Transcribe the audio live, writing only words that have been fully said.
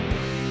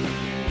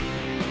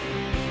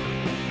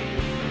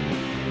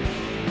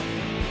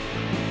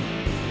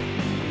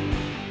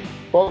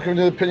Welcome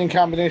to the Pinning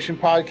Combination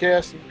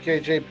Podcast. I'm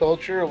KJ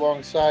Pilcher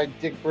alongside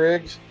Dick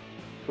Briggs,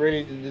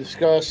 ready to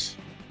discuss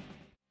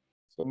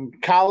some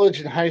college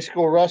and high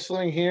school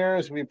wrestling here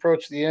as we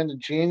approach the end of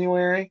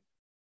January.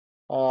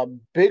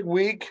 Big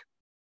week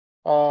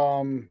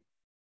on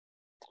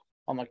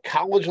the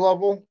college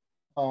level.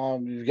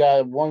 You've got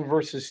a 1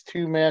 versus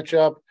 2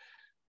 matchup.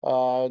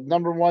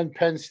 Number 1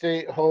 Penn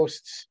State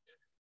hosts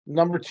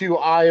number 2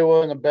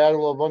 Iowa in a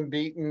battle of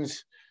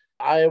unbeatens.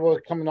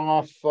 Iowa coming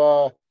off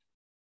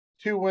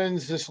 2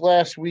 wins this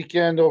last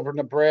weekend over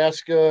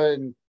Nebraska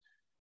and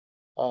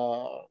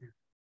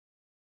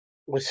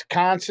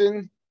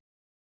Wisconsin.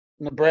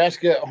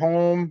 Nebraska at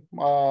home.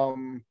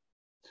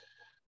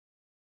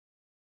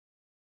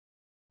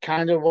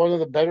 Kind of one of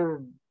the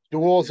better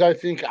duels I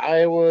think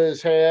Iowa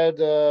has had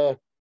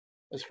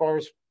as far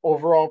as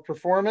overall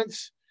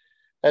performance.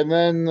 And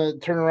then the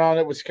turnaround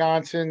at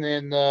Wisconsin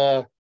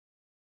and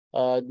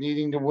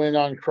needing to win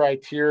on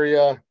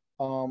criteria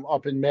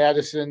up in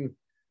Madison.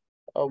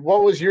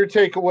 What was your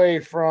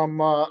takeaway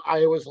from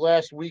Iowa's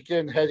last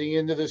weekend heading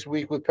into this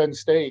week with Penn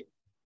State?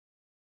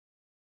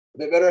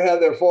 They better have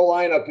their full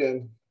lineup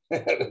in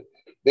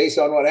based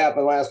on what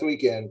happened last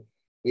weekend.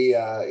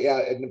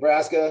 At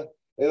Nebraska,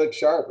 they look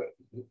sharp.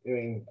 I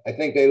mean, I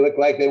think they look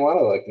like they want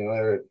to look.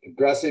 They're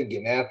aggressive,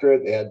 getting after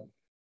it. They had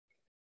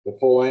the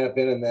full lineup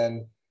in, and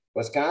then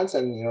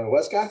Wisconsin.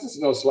 Wisconsin's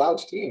no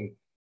slouch team,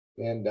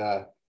 and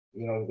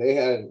they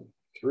had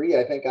 3,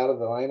 I think, out of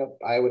the lineup.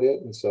 Iowa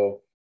did, and so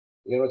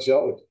it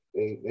showed.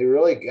 They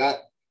really got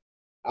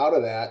out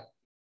of that.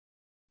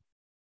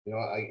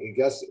 I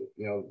guess,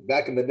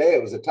 back in the day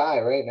it was a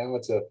tie, right? Now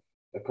it's a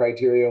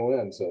criteria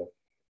win. So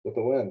with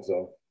the win.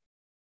 So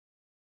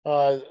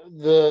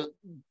the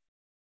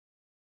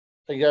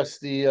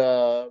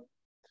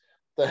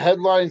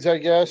headlines, I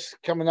guess,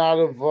 coming out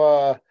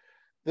of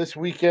this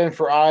weekend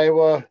for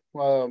Iowa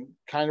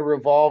kind of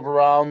revolve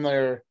around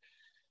their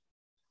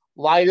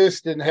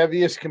lightest and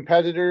heaviest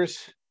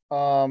competitors.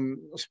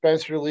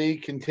 Spencer Lee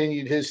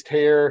continued his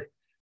tear.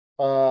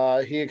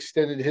 He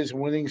extended his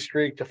winning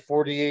streak to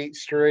 48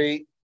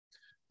 straight.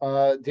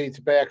 Dates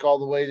back all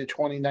the way to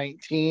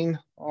 2019,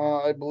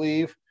 I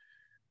believe.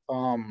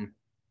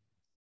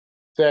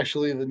 It's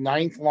actually the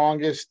 9th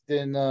longest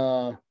in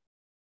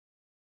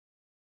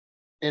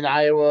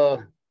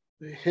Iowa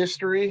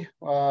history.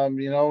 When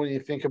you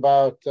think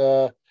about,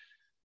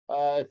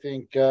 I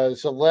think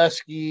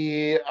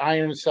Zaleski,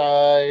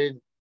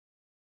 Ironside,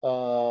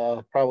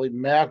 probably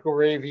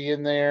McElravy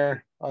in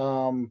there.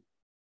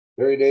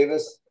 Barry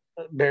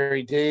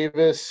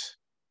Davis.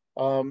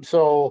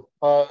 So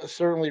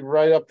certainly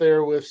right up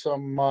there with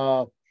some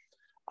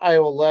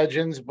Iowa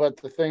legends. But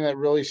the thing that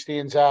really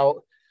stands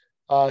out,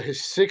 his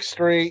 6th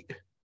straight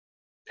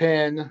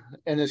pin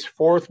and his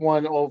 4th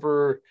one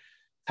over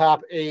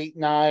top 8,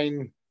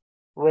 9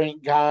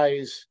 ranked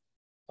guys,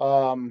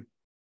 pinning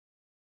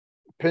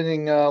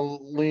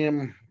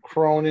Liam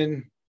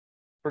Cronin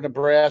for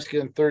Nebraska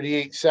in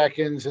 38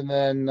 seconds, and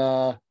then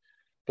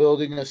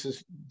building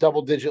this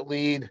double-digit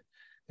lead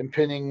and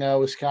pinning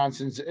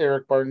Wisconsin's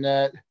Eric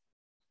Barnett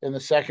in the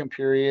second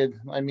period.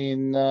 I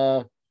mean,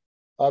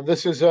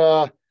 this is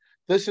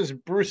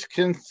Bruce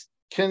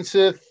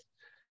Kenseth,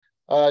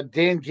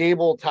 Dan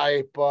Gable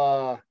type,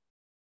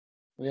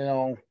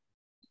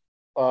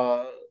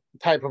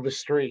 type of a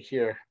streak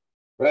here.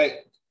 Right.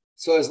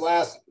 So his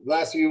last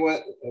few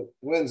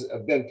wins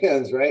have been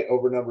pins, right?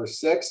 Over number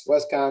 6,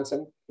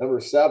 Wisconsin,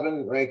 number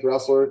 7 ranked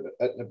wrestler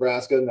at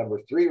Nebraska,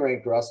 number 3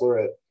 ranked wrestler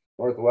at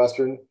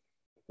Northwestern,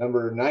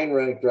 number 9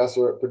 ranked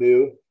wrestler at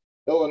Purdue.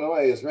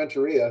 Illinois is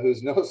Renteria,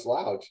 who's no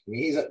slouch. I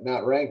mean, he's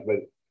not ranked, but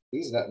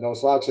he's not no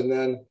slouch. And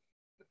then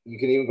you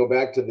can even go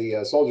back to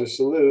the Soldier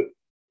Salute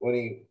when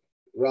he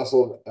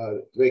wrestled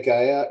Drake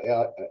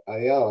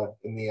Ayala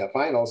in the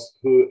finals,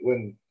 who,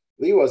 when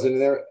Lee wasn't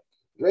there,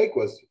 Drake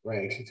was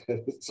ranked.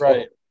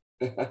 Right.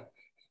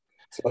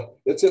 So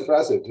it's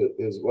impressive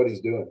is what he's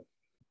doing.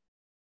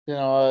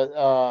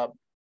 Sure,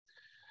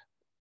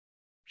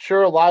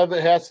 a lot of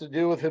it has to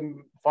do with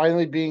him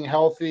finally being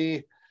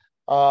healthy.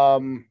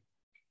 Also,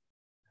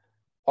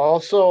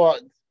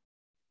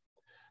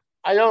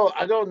 I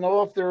don't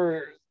know if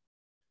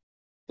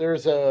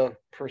there's a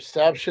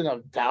perception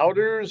of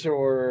doubters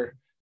or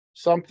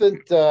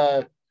something.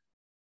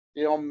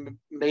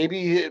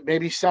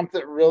 Maybe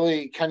something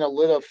really kind of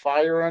lit a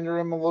fire under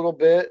him a little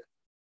bit.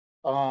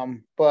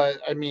 But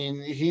I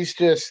mean, he's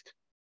just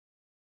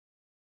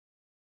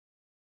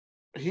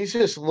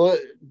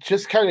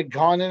kind of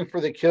gone in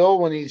for the kill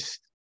when he's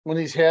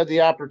had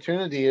the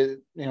opportunity. It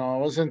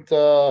wasn't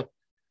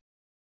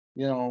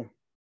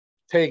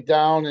take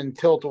down and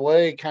tilt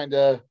away kind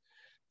of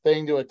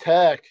thing to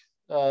attack.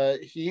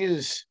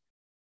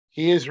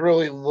 He has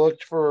really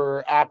looked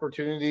for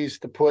opportunities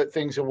to put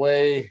things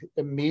away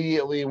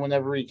immediately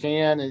whenever he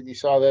can, and you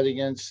saw that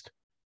against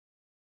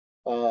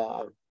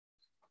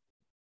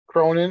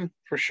Cronin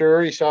for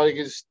sure. You saw it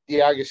against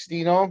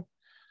D'Agostino.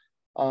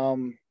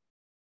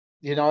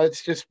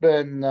 It's just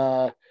been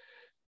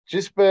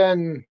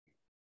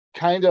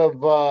kind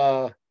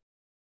of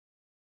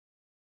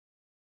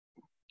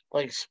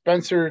like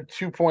Spencer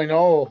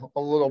 2.0 a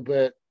little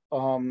bit,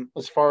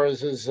 as far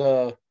as his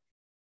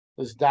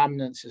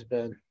dominance has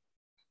been.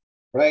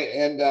 Right.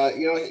 And,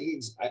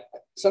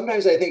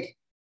 sometimes I think,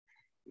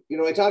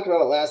 I talked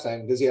about it last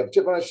time. Does he have a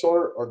chip on his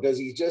shoulder, or does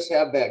he just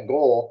have that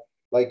goal?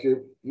 Like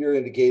you're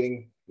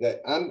indicating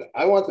that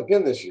I want the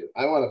pin this year.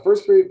 I want a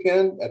first period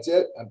pin. That's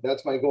it.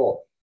 That's my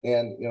goal.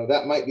 And,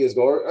 that might be his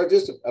goal, or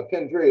just a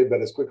pin period,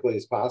 but as quickly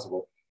as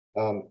possible.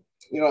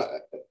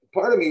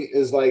 Part of me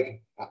is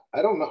like,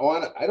 I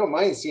don't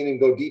mind seeing him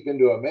go deep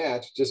into a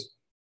match, just,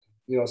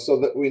 so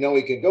that we know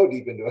he can go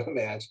deep into a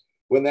match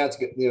when that's,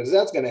 because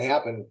that's going to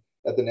happen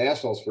at the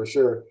Nationals for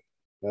sure.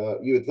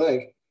 You would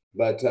think,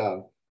 but,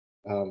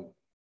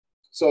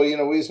 so,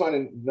 we just want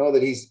to know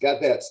that he's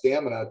got that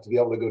stamina to be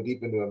able to go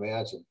deep into a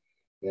match.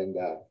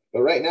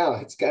 But right now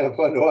it's kind of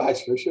fun to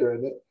watch for sure,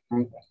 isn't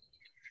it?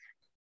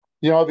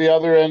 The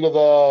other end of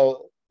the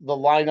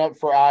lineup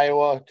for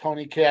Iowa,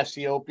 Tony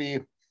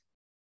Cassioppi,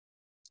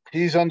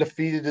 he's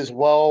undefeated as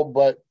well,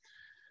 but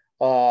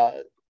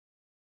I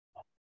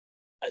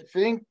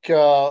think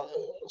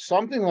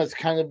something that's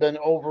kind of been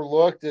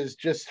overlooked is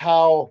just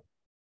how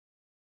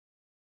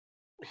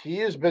he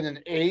has been an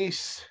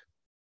ace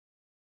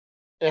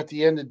at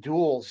the end of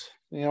duels.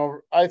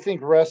 I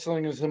think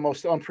wrestling is the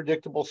most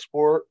unpredictable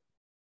sport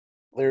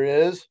there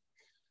is.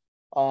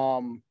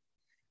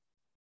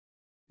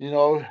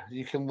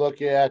 You can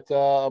look at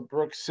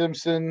Brooks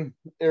Simpson,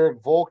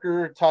 Eric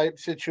Volker type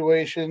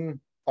situation.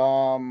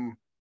 Even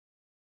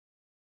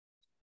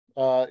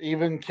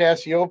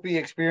Cassioppi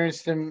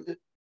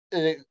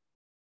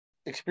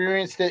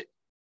experienced it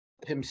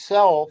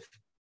himself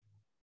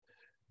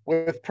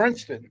with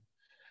Princeton,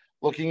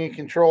 looking in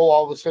control,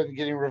 all of a sudden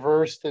getting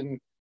reversed and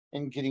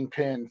getting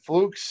pinned.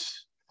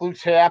 Flukes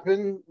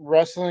happen.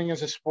 Wrestling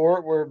is a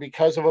sport where,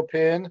 because of a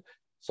pin,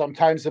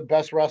 sometimes the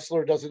best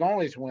wrestler doesn't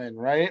always win,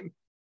 right?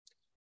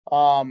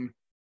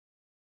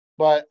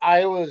 But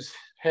Iowa's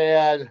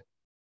had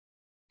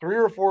 3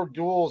 or 4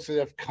 duels that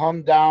have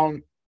come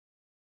down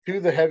to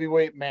the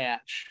heavyweight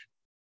match.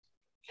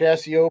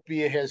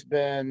 Cassioppi has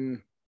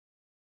been,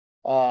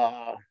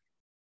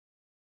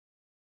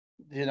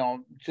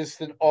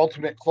 just an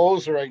ultimate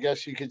closer, I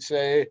guess you could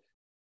say.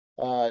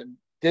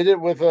 Did it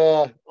with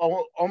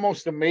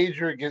almost a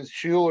major against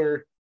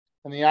Schuler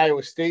in the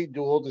Iowa State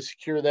duel to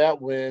secure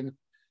that win.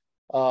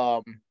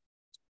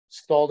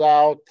 Stalled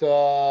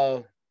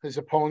out his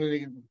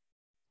opponent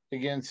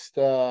against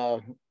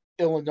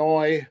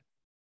Illinois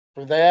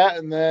for that,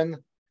 and then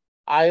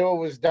Iowa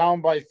was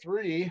down by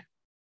 3.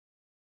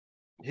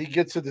 He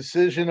gets a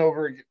decision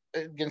over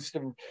against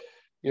him.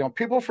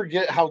 People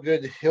forget how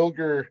good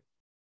Hilger.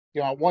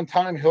 At one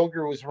time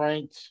Hilger was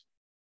ranked,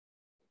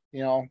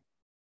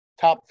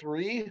 top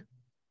 3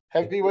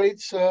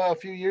 heavyweights a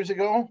few years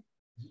ago.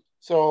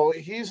 So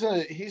he's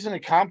an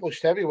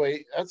accomplished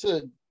heavyweight. That's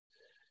a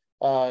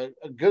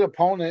good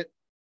opponent.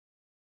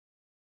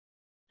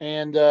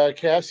 And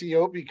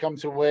Cassioppi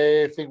comes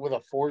away, I think, with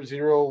a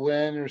 4-0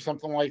 win or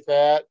something like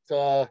that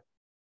to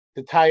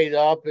tie it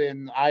up.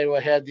 And Iowa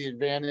had the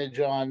advantage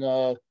on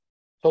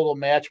total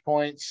match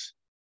points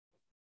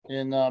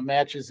in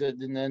matches that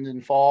didn't end in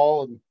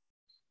fall, and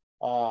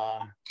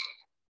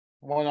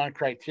won on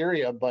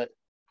criteria. But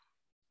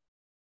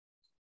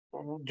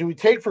do we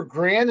take for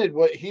granted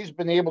what he's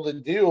been able to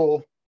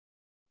do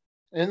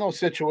in those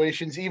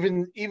situations,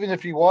 even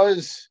if he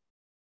was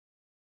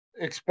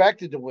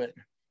expected to win?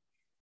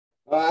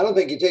 I don't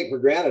think you take for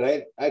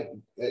granted. I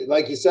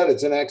like you said,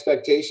 it's an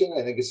expectation.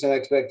 I think it's an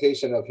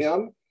expectation of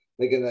him.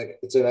 I think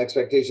it's an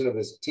expectation of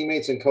his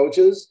teammates and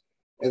coaches,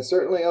 and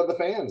certainly of the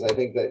fans. I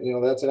think that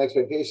that's an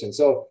expectation.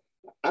 So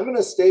I'm going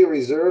to stay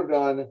reserved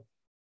on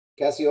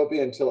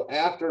Cassioppi until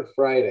after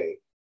Friday,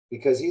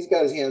 because he's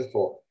got his hands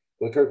full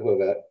with Kirk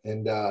Levitt,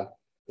 and I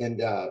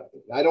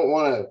don't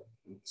want to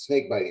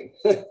snake bite him.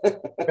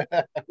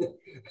 I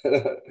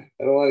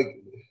don't want to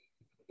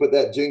put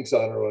that jinx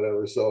on or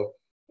whatever. So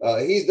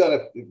he's done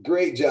a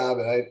great job,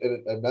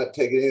 and I'm not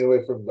taking anything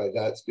away from him by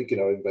not speaking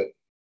of him,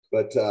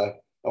 but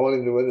I want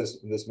him to win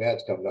this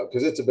match coming up,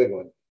 because it's a big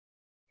one.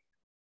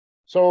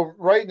 So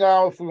right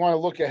now, if we want to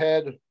look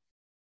ahead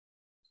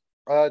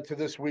to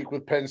this week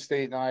with Penn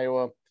State and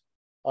Iowa,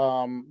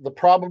 the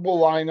probable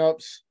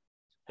lineups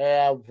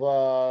have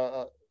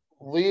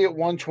Lee at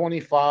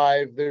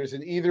 125. There's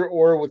an either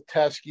or with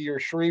Teske or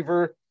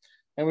Schriever,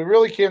 and we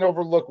really can't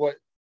overlook what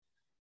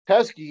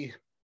Teske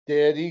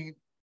did. He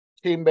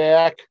came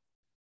back,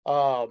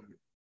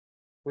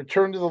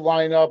 returned to the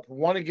lineup,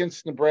 won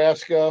against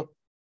Nebraska,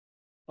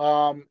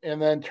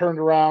 and then turned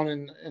around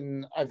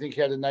and I think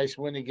had a nice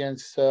win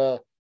against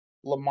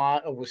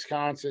Lamont of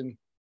Wisconsin.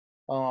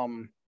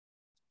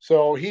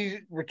 So he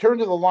returned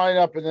to the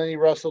lineup, and then he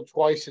wrestled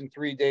twice in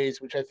 3 days,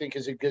 which I think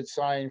is a good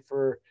sign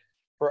for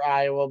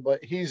Iowa.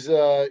 But he's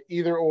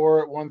either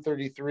or at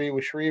 133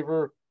 with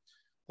Schriever.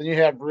 Then you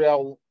have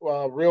Real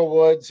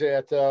Woods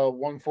at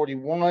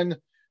 141.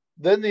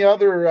 Then the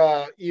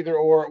other either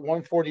or at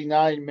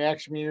 149,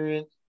 Max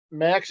Murin,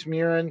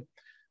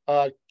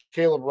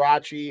 Caleb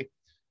Rachi.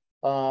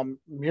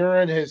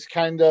 Murin has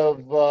kind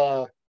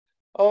of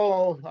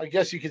Oh, I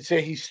guess you could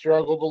say he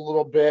struggled a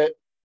little bit.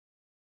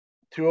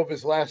 Two of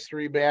his last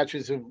three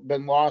matches have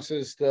been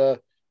losses to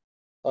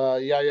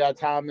Yaya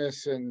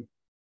Thomas and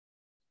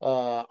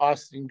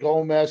Austin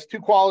Gomez, two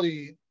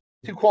quality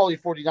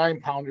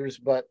 49 pounders,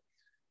 but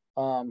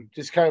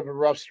just kind of a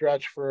rough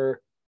stretch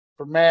for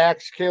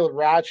Max. Caleb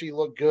Rachi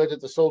looked good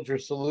at the Soldier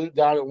Salute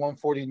down at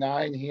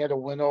 149. He had a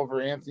win over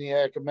Anthony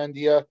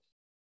Acamendia,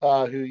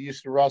 who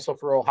used to wrestle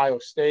for Ohio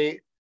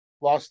State.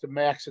 Lost to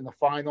Max in the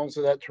finals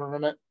of that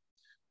tournament.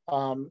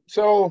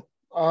 So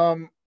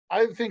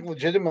I think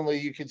legitimately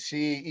you could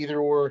see either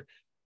or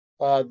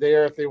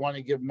there if they want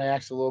to give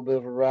Max a little bit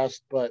of a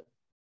rest. But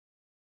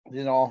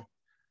you know,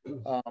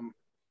 um,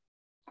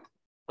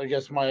 I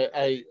guess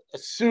I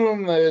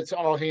assume that it's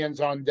all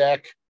hands on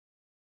deck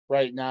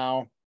right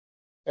now,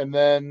 and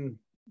then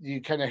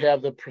you kind of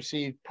have the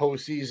perceived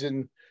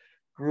postseason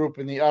group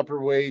in the upper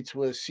weights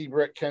with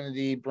Seabrook,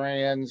 Kennedy,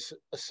 Brands,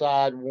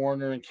 Assad,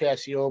 Warner, and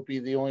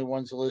Cassiope, the only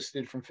ones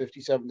listed from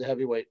 57 to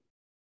heavyweight.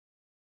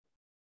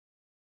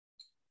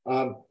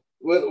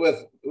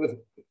 With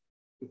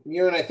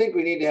Murin, I think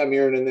we need to have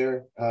Murin in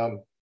there.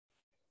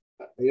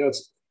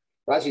 It's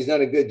Rachi's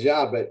done a good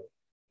job, but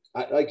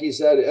like you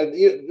said,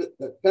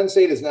 Penn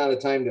State is not a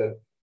time to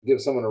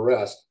give someone a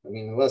rest. I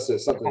mean, unless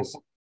there's something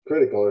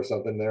critical or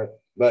something there.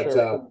 But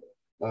Sure.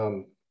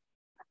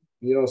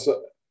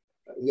 So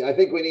yeah, I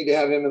think we need to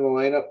have him in the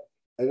lineup,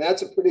 and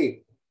that's a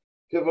pretty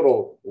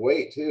pivotal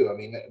weight too. I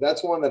mean,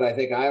 that's one that I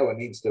think Iowa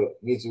needs to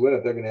win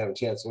if they're going to have a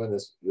chance to win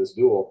this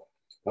duel.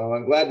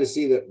 I'm glad to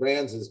see that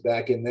Brands is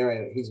back in there,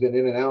 and he's been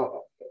in and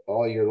out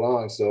all year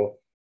long. So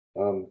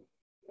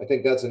I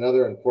think that's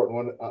another important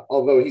one.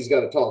 Although he's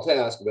got a tall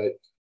task, but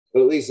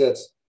at least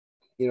that's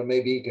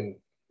maybe he can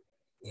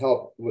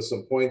help with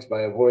some points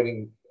by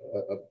avoiding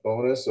a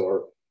bonus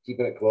or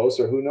keeping it close,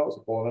 or who knows,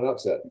 pulling an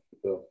upset.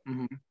 So.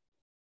 Mm-hmm.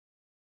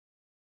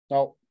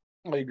 No,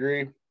 I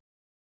agree.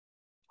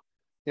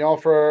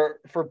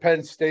 For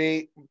Penn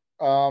State,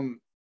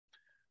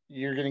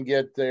 you're going to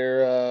get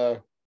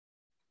their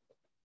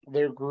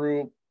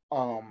group.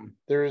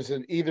 There's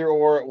an either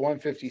or at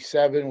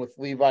 157 with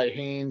Levi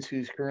Haynes,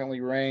 who's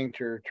currently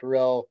ranked, or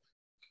Terrell.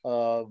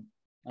 I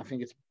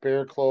think it's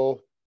Bearclaw.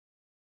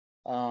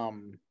 I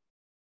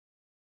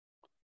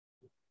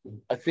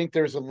think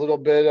there's a little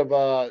bit of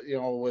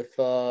with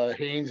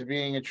Haynes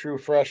being a true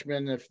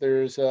freshman, if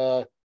there's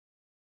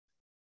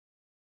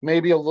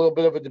maybe a little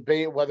bit of a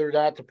debate whether or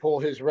not to pull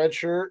his red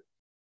shirt.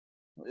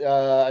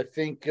 I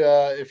think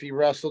if he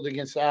wrestled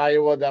against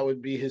Iowa, that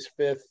would be his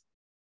fifth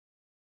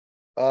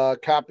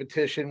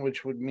competition,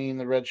 which would mean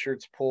the red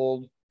shirt's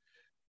pulled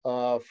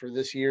for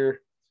this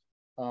year.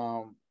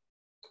 Probably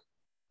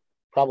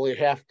a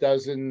half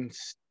dozen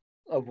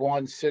of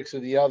one, six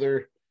of the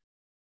other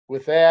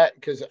with that,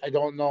 because I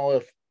don't know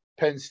if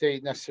Penn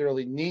State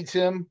necessarily needs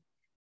him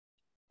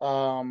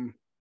for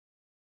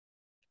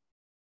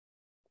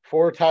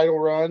a title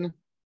run.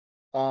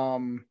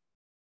 And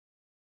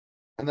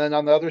then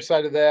on the other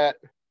side of that,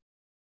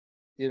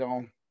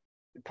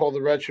 pull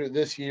the red shirt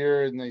this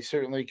year, and they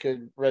certainly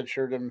could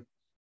redshirt him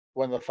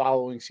one of the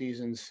following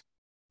seasons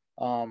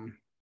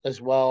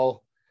as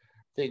well.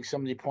 I think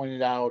somebody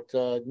pointed out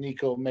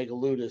Nico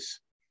Megaludis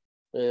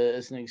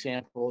as an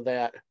example of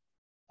that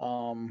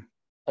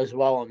as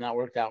well, and that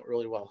worked out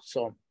really well.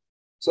 So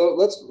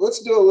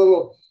let's do a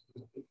little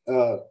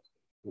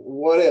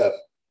what if.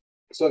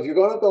 So if you're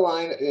going up the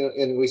line,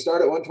 and we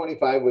start at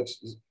 125,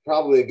 which is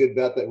probably a good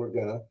bet that we're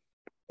gonna,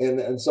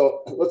 and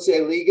so let's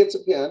say Lee gets a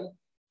pin,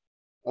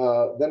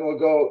 then we'll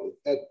go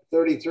at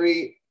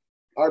 33.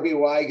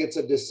 RBY gets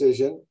a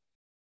decision.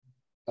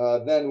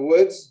 Then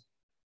Woods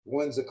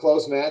wins a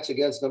close match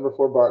against number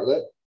 4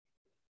 Bartlett,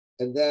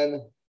 and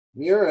then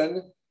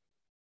Murin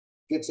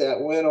gets that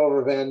win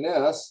over Van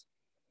Ness.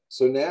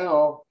 So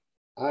now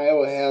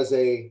Iowa has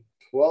a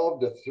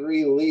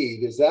 12-3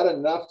 lead. Is that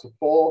enough to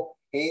pull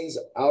Haynes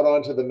out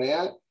onto the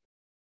mat,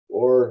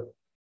 or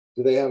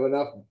do they have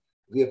enough,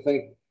 do you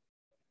think,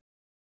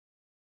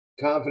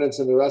 confidence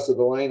in the rest of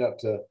the lineup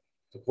to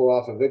pull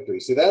off a victory?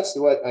 See, that's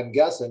what I'm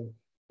guessing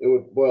it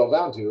would boil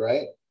down to,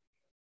 right?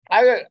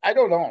 I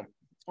don't know.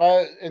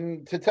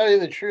 And to tell you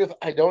the truth,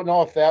 I don't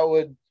know if that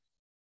would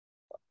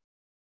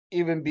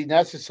even be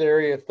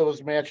necessary if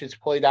those matches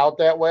played out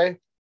that way.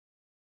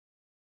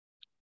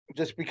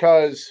 Just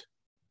because,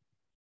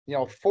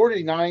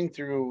 49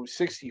 through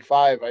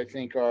 65, I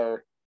think,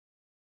 are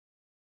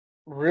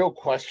real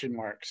question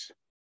marks.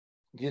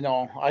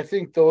 I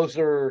think those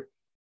are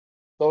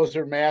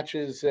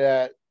matches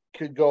that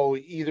could go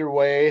either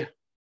way.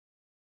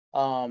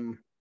 And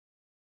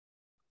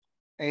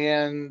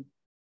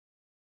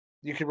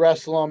you could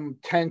wrestle them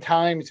 10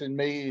 times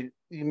and you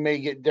may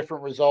get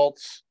different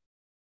results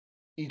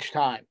each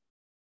time.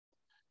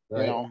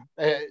 Right.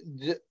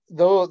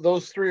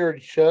 Those three are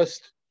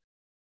just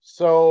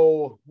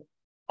so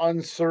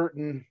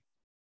uncertain.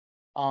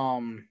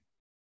 Somebody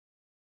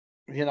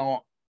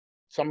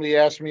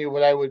asked me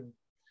what I would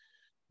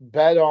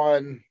bet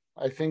on.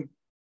 I think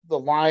the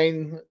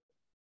line,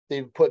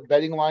 they've put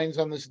betting lines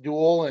on this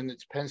duel, and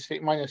it's Penn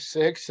State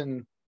 -6,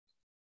 and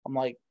I'm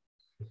like,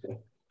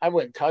 I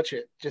wouldn't touch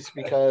it just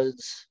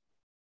because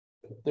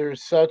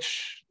there's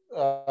such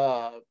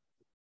a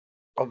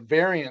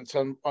variance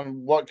on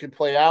what could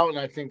play out, and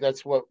I think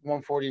that's what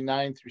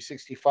 149 through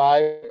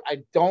 65.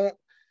 I don't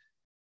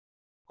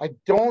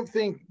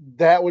think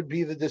that would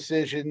be the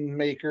decision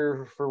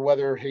maker for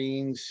whether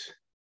Haynes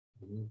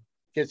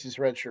gets his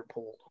red shirt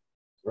pulled.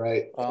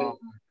 Right.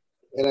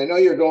 And I know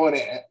you're going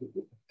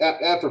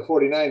after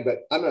 49,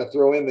 but I'm going to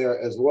throw in there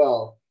as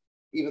well,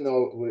 even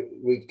though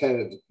we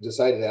kind of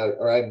decided that,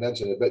 or I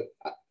mentioned it, but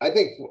I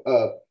think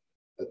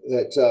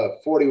that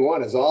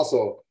 41 is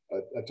also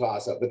a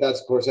toss up, but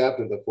that's of course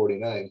after the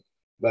 49.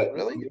 But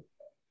really,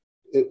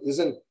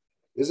 isn't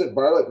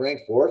Bartlett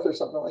ranked fourth or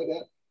something like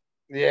that?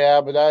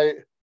 Yeah, but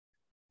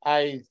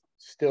I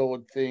still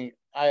would think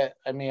I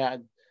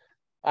mean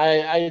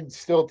I'd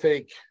still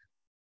take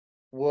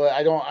what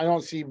I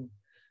don't see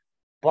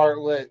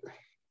Bartlett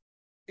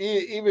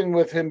even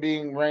with him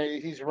being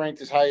ranked, he's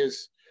ranked as high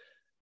as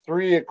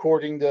 3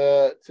 according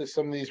to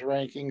some of these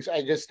rankings.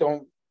 I just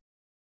don't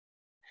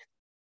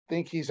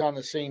think he's on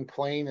the same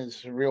plane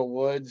as Real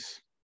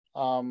Woods.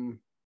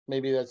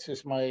 Maybe that's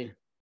just my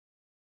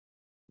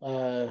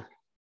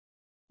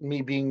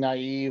me being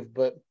naive,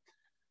 but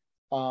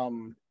I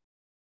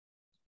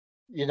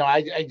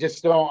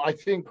just don't. I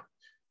think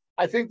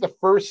the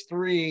first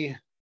 3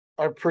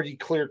 are pretty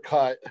clear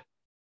cut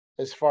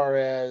as far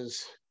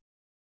as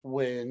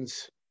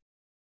wins.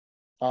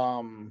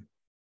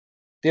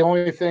 The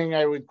only thing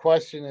I would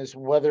question is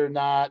whether or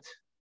not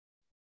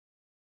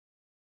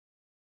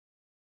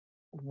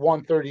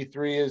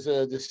 133 is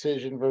a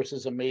decision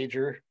versus a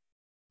major.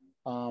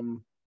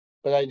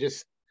 But I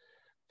just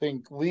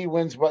think Lee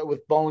wins, but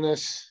with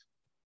bonus.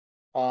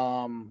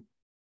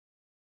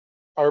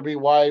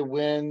 RBY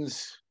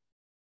wins,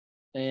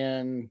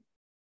 and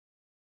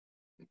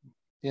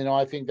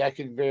I think that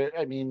could very.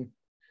 I mean,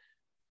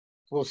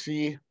 we'll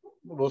see.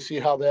 We'll see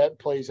how that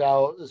plays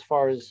out as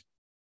far as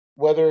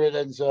whether it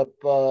ends up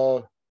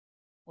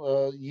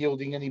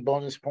yielding any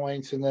bonus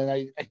points. And then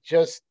I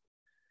just,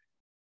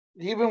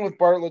 even with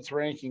Bartlett's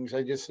rankings,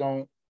 I just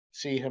don't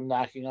see him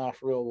knocking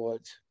off Real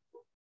Woods.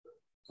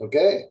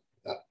 Okay,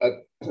 I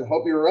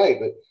hope you're right,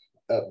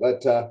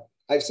 but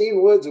I've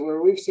seen Woods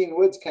where we've seen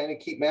Woods kind of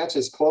keep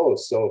matches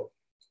close. So,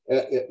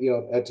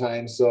 at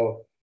times.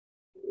 So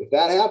if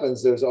that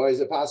happens, there's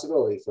always a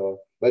possibility. So,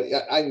 but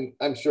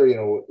I'm sure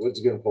Woods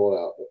is going to pull it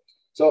out.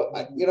 So,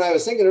 I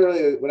was thinking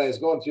earlier when I was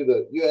going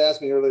through you had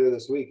asked me earlier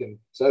this week, and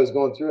so I was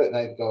going through it, and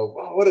I go,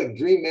 wow, what a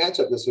dream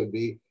matchup this would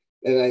be.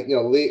 And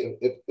Lee,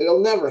 it'll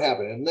never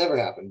happen. It'll never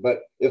happen.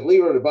 But if Lee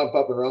were to bump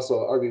up and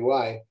wrestle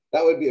RBY,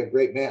 that would be a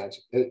great match.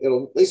 At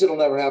least it'll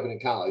never happen in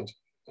college.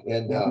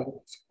 And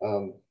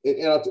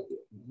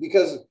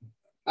because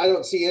I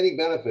don't see any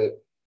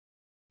benefit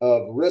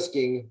of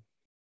risking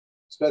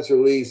Spencer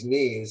Lee's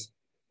knees,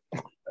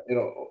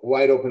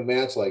 wide open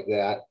match like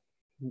that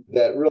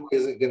really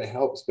isn't going to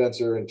help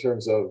Spencer in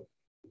terms of.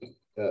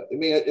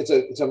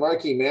 It's a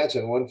marquee match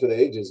and one for the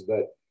ages,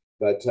 but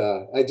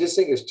I just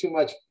think there's too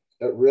much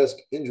at risk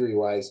injury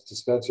wise to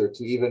Spencer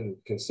to even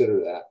consider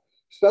that.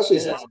 Especially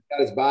since he's got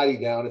his body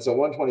down. It's a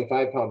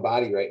 125-pound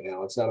body right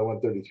now. It's not a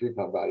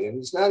 133-pound body, and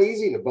it's not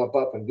easy to bump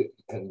up and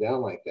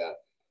down like that.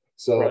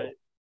 So, right.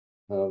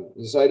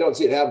 So I don't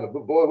see it happen.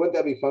 But boy, wouldn't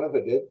that be fun if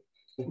it did?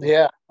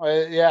 Yeah,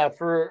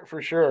 for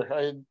sure.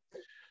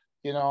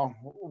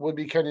 Would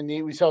be kind of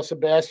neat. We saw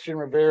Sebastian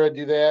Rivera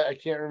do that. I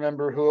can't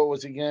remember who it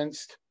was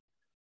against.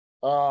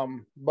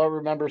 But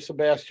remember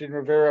Sebastian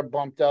Rivera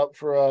bumped up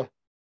for a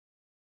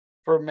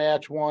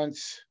match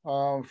once,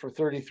 for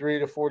 33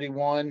 to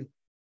 41,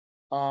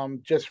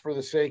 just for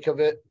the sake of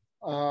it.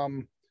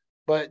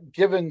 But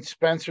given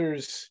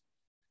Spencer's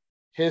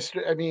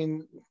history, I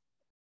mean,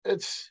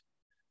 it's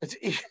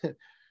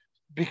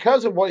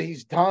because of what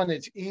he's done,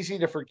 it's easy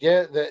to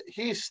forget that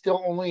he's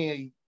still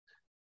only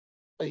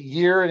a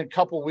year and a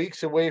couple of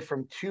weeks away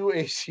from 2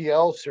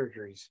 ACL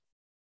surgeries.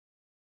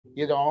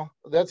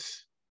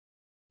 That's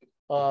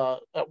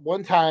at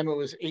one time it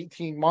was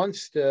 18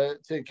 months to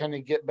kind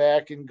of get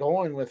back and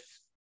going with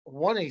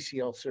 1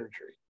 ACL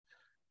surgery.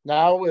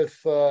 Now with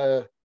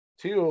 2,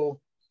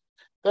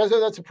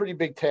 that's a pretty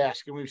big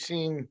task, and we've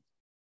seen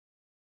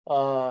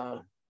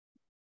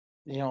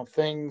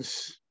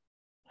things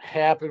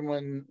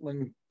happen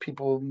when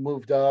people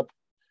moved up.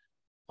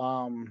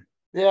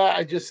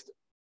 I just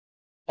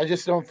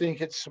don't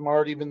think it's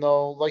smart, even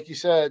though, like you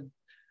said,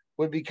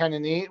 would be kind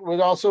of neat. Would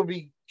also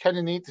be kind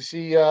of neat to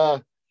see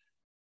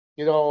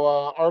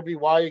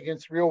RBY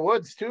against Real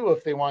Woods too,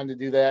 if they wanted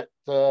to do that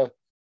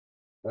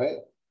right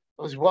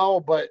as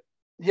well. But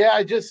yeah,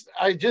 I just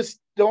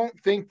don't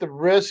think the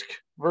risk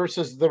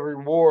versus the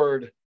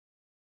reward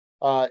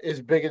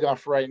is big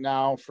enough right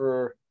now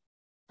for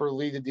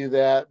Lee to do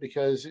that,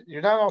 because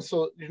you're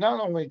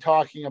not only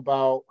talking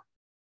about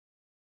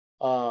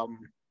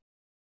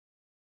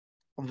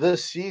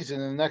this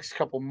season in the next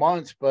couple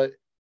months, but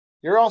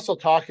you're also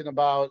talking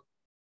about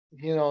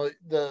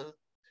the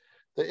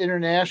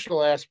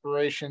international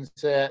aspirations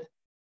that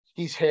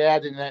he's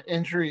had and that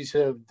injuries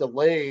have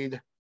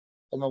delayed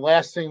And the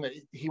last thing that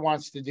he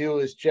wants to do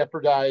is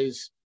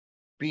jeopardize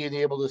being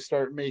able to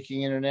start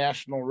making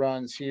international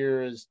runs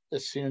here as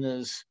soon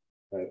as,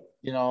 Right.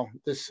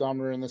 This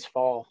summer and this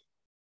fall.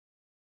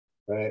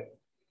 Right.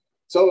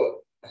 So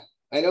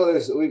I know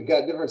we've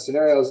got different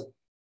scenarios.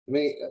 I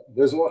mean,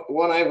 there's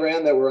one I've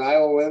ran that where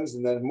Iowa wins,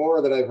 and then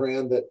more that I've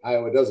ran that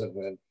Iowa doesn't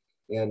win.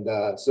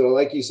 And so,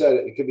 like you said,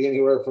 it could be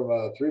anywhere from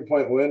a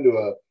 3-point win to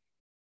a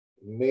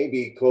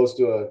maybe close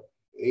to a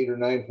 8 or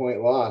 9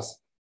 point loss.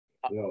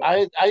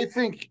 I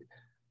think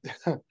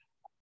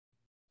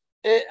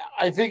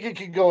I think it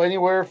could go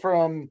anywhere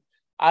from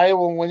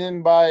Iowa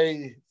winning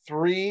by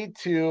 3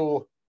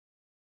 to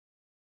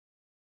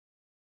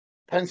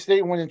Penn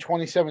State winning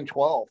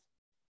 27-12,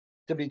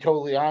 to be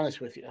totally honest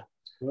with you.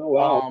 Oh,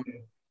 wow.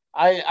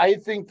 I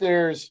think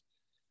there's,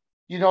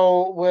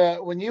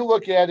 when you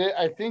look at it,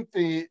 I think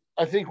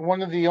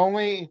one of the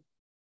only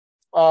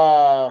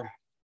one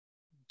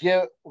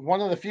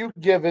of the few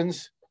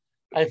givens,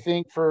 I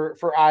think, for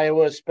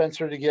Iowa is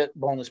Spencer to get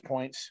bonus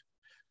points.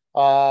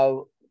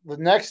 The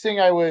next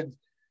thing I would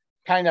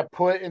kind of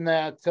put in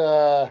that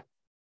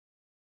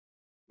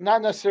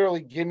not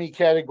necessarily gimme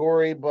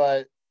category,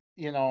 but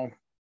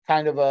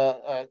kind of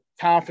a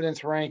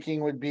confidence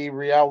ranking would be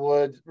Real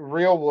Woods.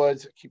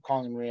 I keep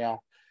calling him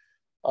Real.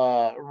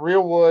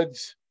 Real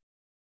Woods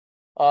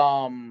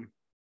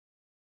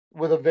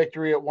with a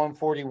victory at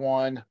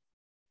 141.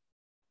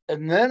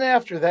 And then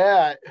after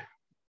that,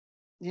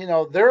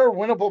 there are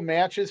winnable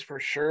matches for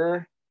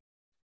sure.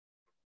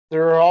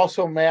 There are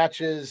also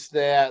matches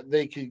that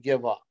they could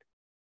give up.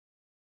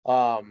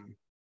 I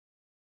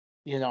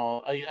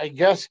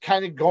guess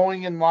kind of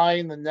going in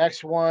line, the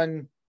next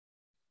one,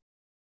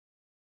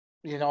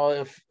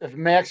 if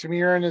Max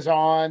Murin is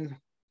on,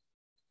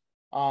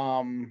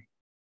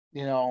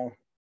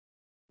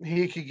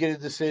 he could get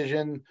a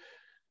decision,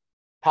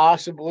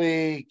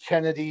 possibly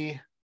Kennedy,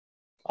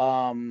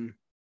 Cassiope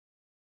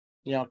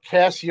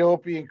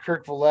and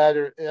Kirk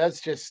Vallette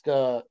that's just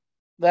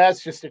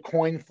a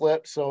coin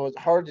flip. So it's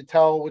hard to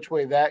tell which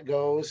way that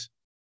goes.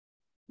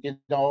 At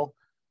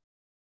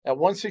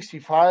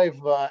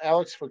 165,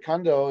 Alex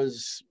Facundo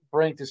is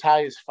ranked as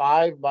high as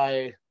 5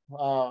 by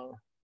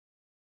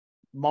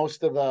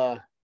most of the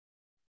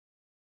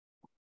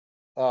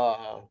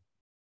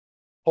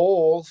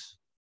polls.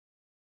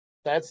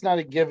 That's not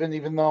a given,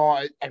 even though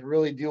I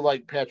really do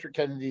like Patrick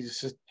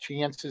Kennedy's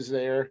chances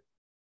there.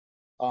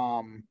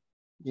 You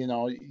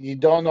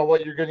don't know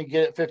what you're going to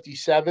get at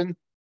 57.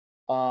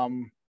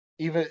 Even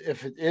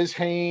if it is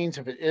Haynes,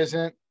 if it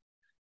isn't,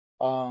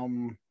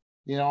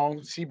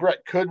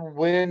 Seabrecht could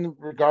win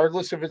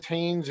regardless if it's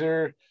Haynes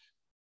or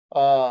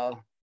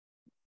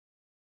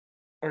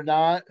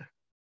not.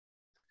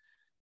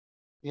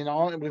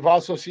 And we've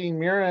also seen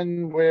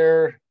Murin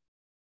where,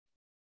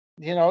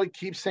 it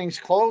keeps things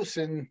close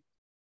and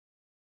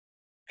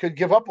could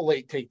give up a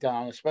late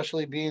takedown,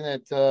 especially being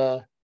at,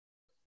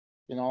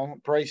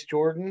 Bryce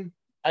Jordan.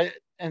 I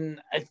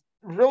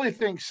really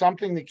think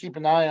something to keep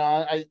an eye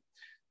on.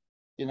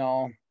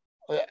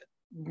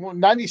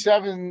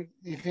 97,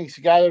 you think's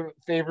got to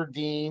favor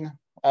Dean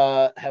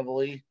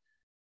heavily.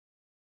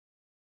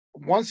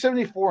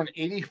 174 and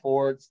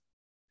 84,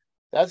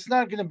 that's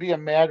not going to be a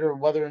matter of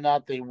whether or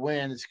not they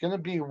win. It's going to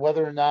be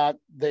whether or not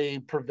they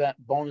prevent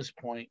bonus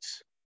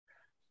points.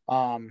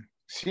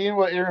 Seeing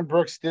what Aaron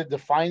Brooks did to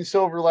Fine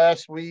Silver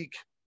last week,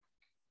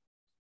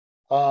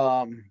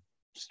 Starocci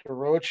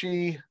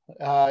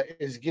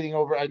is getting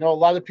over. I know a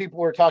lot of people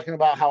were talking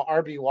about how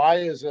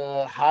RBY is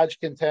a Hodge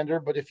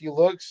contender, but if you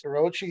look,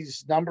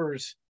 Starocci's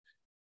numbers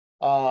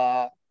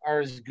are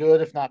as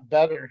good, if not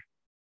better,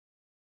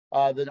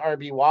 than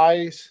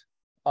RBY's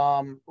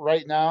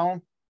right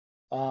now.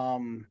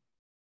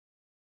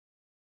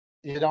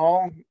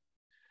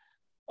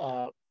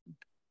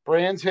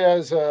 Brands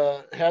has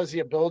the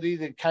ability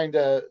to kind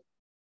of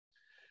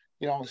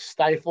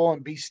stifle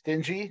and be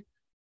stingy,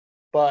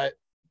 but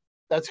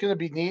that's going to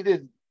be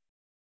needed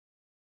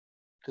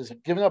because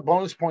giving up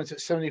bonus points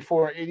at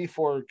 74 or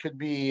 84 could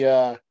be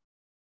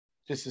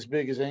just as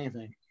big as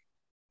anything.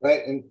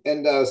 Right, and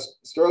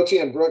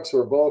Starocci and Brooks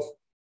were both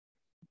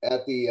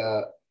at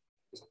the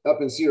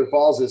up in Cedar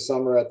Falls this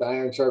summer at the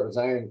Iron Sharpens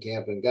Iron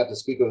camp and got to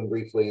speak with them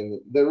briefly.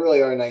 And they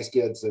really are nice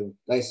kids and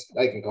nice.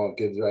 I can call them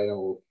kids, right?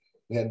 And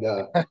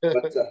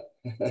but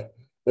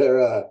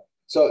they're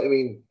so I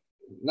mean,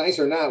 nice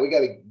or not, we got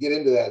to get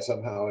into that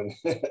somehow and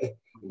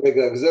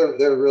because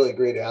they're really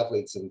great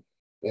athletes and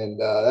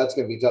that's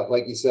going to be tough.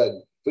 Like you said,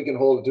 if we can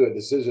hold it to a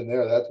decision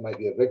there, that might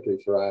be a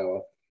victory for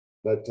Iowa.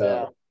 But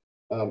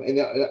and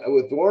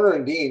with Warner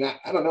and Dean,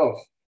 I don't know if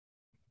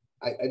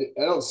I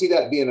don't see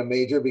that being a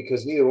major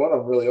because neither one of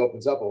them really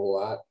opens up a whole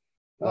lot.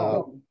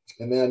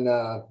 And then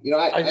I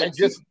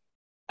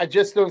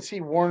just don't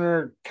see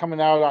Warner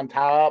coming out on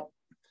top.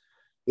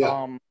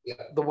 Yeah.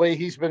 The way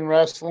he's been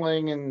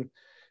wrestling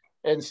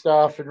and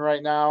stuff, and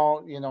right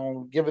now,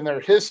 given their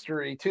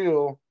history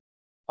too,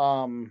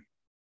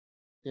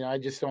 I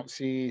just don't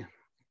see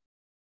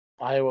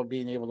Iowa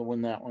being able to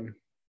win that one.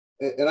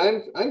 And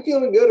I'm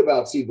feeling good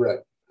about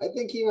Seabrecht. I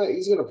think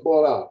he's going to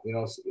pull it off.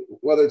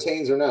 whether it's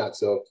Haynes or not.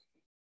 So,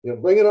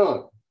 bring it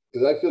on,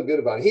 because I feel good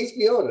about it. He's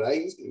feeling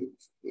it.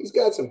 He's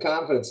got some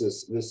confidence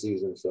this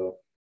season. So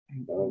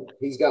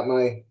he's got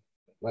my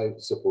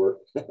support.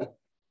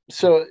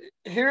 So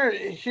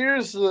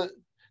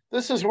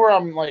this is where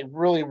I'm like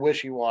really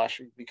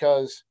wishy-washy,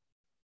 because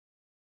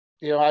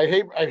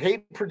I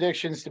hate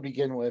predictions to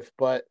begin with,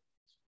 but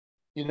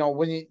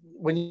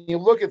when you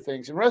look at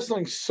things, and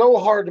wrestling's so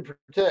hard to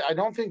predict, I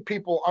don't think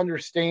people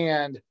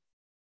understand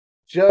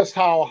just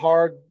how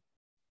hard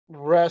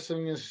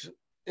wrestling is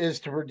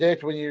to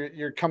predict when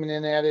you're coming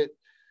in at it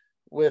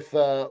with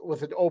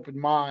an open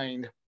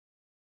mind.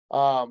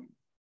 At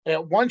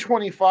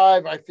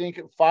 125, I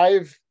think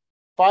five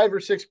or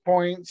 6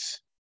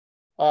 points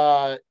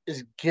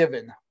is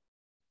given.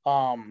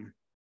 I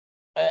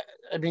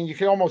mean, you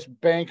can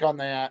almost bank on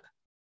that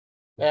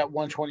at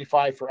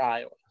 125 for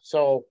Iowa.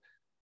 So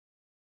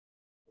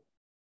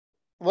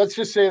let's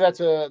just say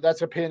that's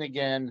a pin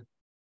again.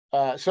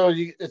 So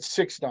it's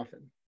 6-0.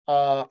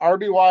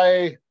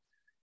 RBY,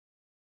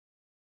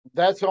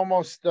 that's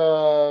almost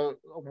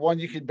one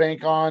you could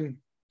bank on.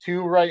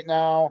 2 right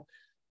now.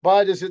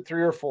 Bud is at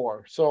 3 or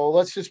 4. So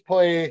let's just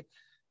play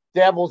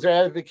devil's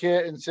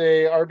advocate and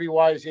say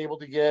RBY is able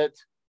to get.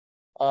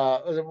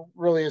 It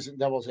really isn't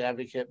devil's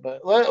advocate,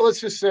 but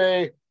let's just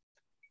say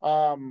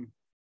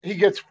he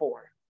gets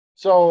 4.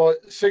 So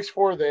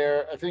 6-4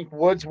 there. I think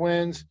Woods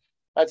wins.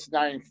 That's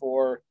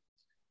 9-4.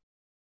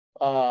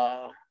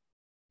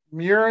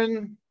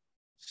 Murin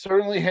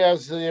certainly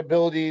has the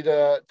ability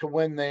to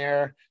win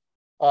there.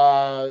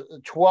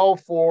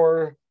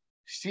 12-4.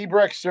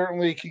 Seabrecht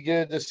certainly could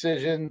get a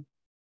decision.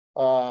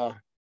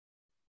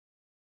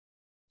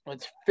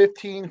 It's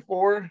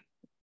 15-4,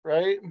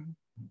 right?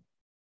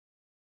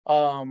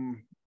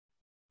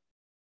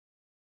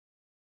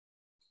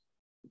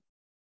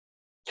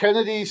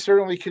 Kennedy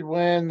certainly could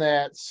win.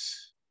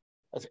 That's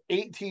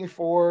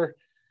 18-4.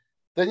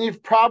 Then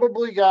you've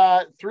probably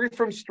got 3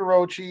 from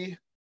Starochi,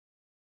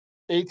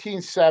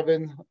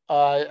 18-7.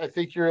 I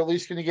think you're at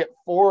least going to get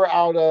 4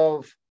 out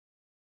of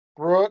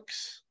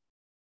Brooks.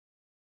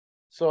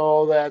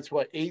 So that's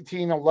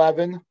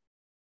 18-11.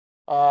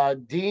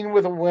 Dean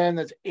with a win.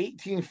 That's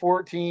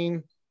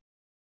 18-14.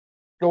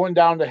 Going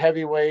down to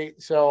heavyweight.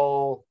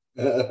 So,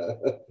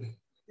 let's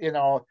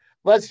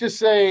just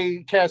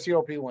say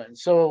Cassiope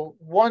wins. So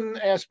one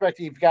aspect,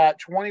 you've got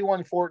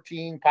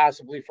 21-14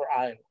 possibly for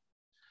Iowa.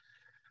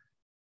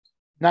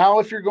 Now,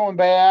 if you're going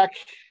back,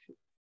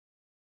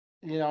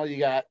 you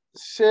got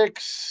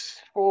 6-4,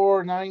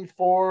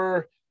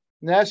 9-4.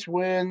 Ness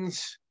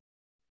wins,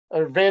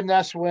 or Van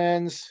Ness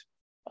wins.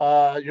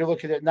 You're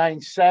looking at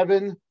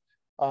 9-7.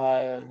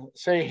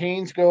 Say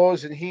Haynes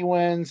goes and he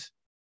wins.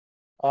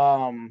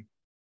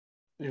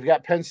 You've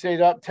got Penn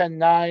State up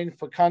 10-9.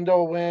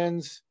 Facundo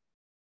wins.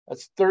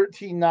 That's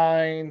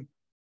 13-9.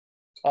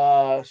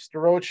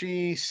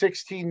 Starochi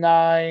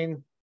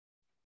 16-9.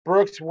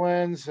 Brooks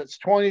wins. That's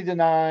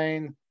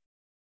 20-9.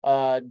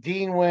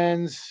 Dean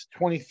wins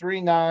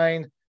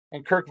 23-9.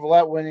 And Kirk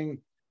Vallette winning,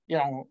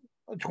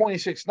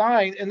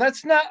 26-9. And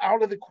that's not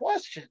out of the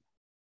question.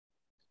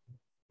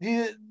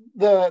 The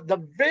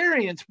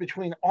variance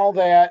between all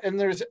that, and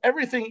there's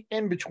everything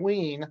in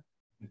between,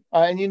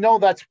 and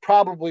that's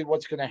probably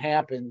what's going to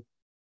happen.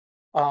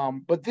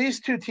 But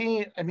these two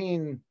teams, I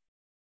mean,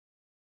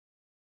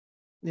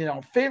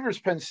 favors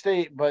Penn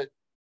State, but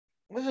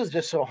this is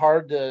just so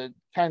hard to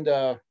kind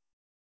of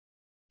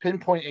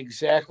pinpoint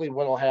exactly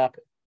what will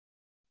happen.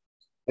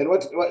 And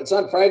it's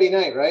on Friday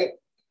night, right?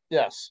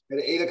 Yes. At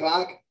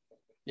 8:00?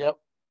 Yep.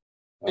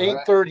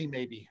 8:30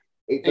 maybe.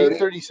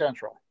 8:30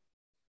 Central.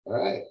 All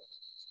right.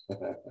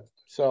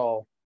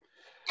 So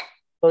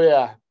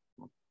yeah,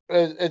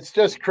 it's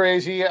just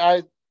crazy.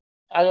 I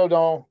don't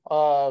know.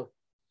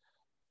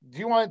 Do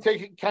you want to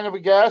take kind of a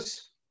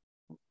guess?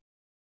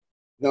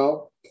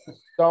 No.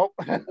 No.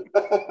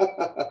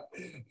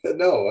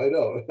 No, I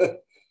don't.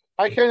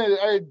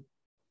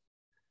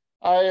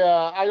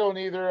 I don't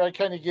either. I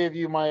kind of gave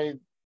you my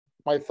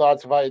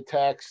thoughts via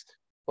text,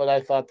 what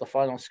I thought the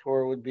final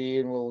score would be,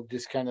 and we'll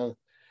just kind of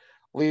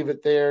leave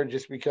it there,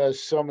 just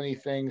because so many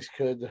things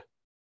could,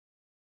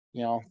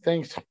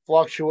 things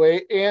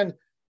fluctuate. And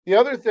the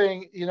other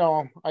thing,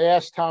 I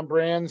asked Tom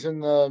Brands in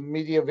the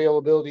media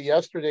availability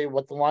yesterday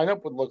what the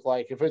lineup would look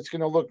like. If it's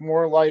going to look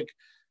more like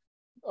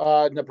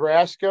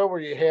Nebraska, where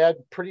you had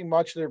pretty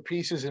much their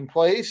pieces in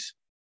place,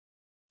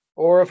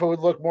 or if it would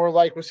look more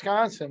like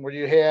Wisconsin, where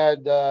you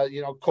had,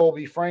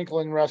 Colby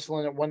Franklin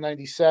wrestling at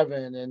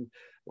 197 and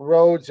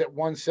Rhodes at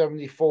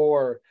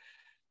 174,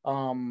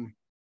 or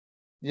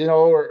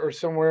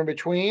somewhere in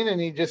between. And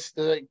he just,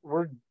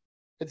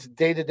 it's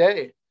day to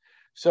day.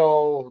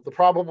 So the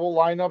probable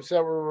lineups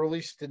that were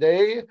released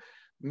today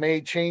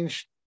may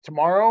change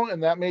tomorrow,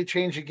 and that may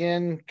change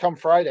again come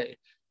Friday.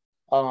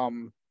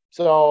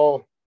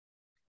 So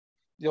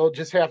you'll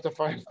just have to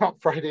find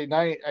out Friday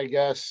night, I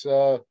guess,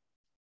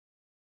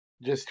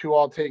 just who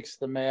all takes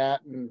the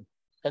mat, and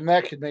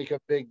that could make a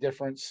big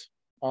difference,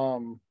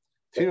 too,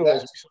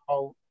 as we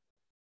saw.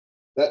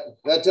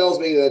 That tells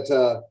me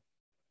that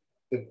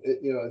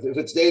if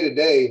it's day to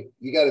day,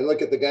 you got to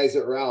look at the guys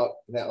that were out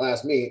in that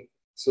last meet.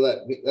 So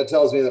that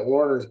tells me that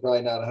Warner's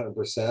probably not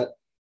 100%.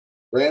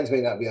 Brands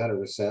may not be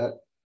 100%.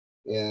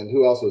 And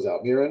who else was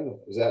out? Murin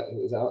was out.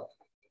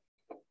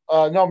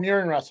 No,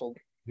 Murin wrestled.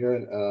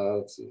 Murin,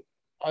 let's see.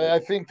 I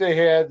think they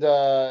had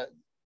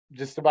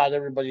just about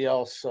everybody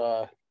else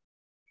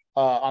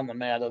on the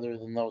mat other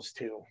than those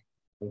two.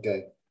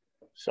 Okay.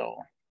 So,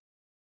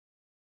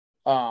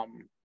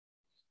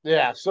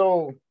 yeah.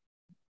 So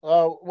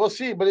we'll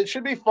see, but it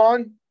should be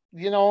fun.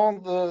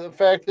 The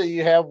fact that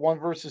you have 1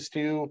 versus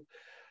 2,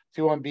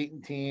 2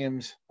 unbeaten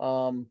teams.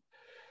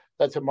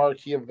 That's a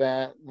marquee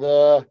event.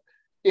 The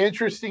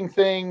interesting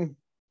thing,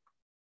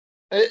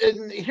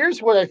 and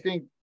here's what I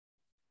think.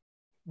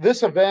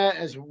 This event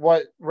is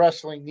what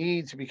wrestling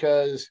needs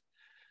because,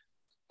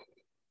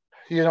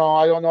 I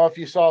don't know if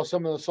you saw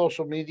some of the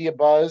social media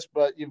buzz,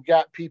 but you've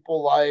got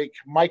people like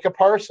Micah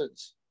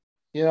Parsons,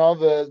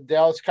 the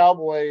Dallas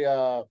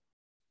Cowboy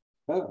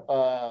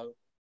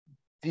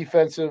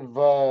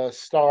defensive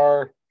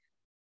star. Of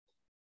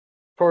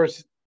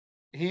course,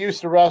 he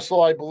used to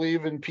wrestle, I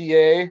believe, in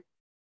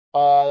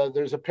PA.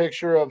 There's a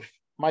picture of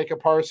Micah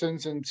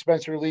Parsons and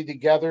Spencer Lee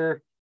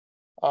together,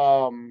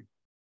 at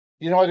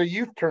a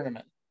youth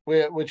tournament,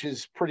 which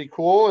is pretty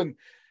cool. And,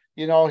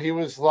 he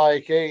was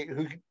like, hey,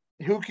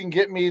 who can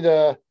get me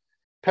to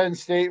Penn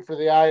State for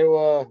the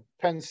Iowa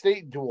Penn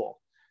State duel?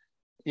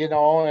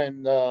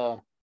 And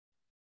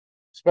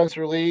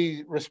Spencer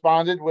Lee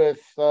responded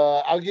with,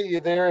 I'll get you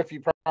there if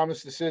you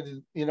promise to sit,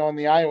 in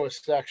the Iowa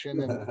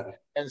section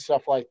and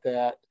stuff like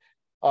that.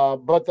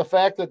 But the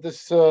fact that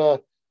this,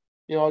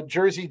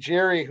 Jersey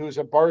Jerry, who's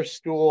a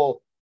Barstool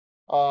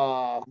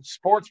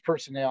sports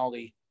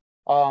personality,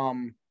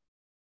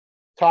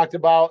 talked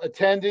about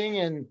attending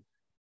and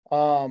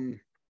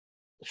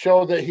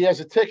showed that he has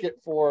a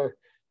ticket for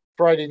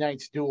Friday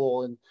night's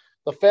duel. And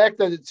the fact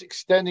that it's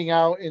extending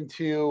out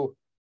into,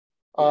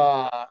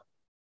 kind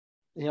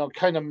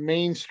of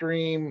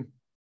mainstream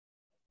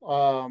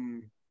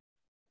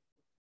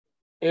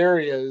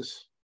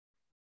areas,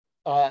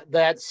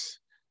 that's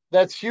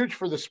huge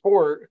for the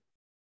sport.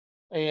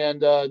 And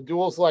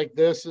duels like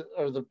this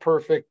are the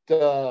perfect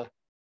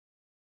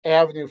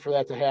avenue for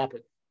that to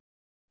happen.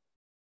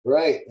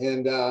 Right.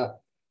 And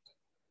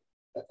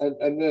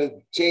I'm going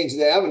to change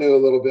the avenue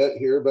a little bit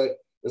here, but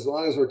as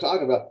long as we're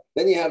talking about,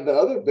 then you have the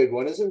other big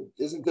one. Isn't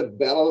the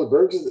Battle of the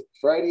Bergs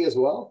Friday as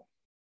well?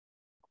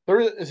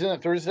 Isn't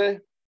it Thursday?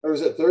 Or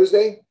is it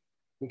Thursday?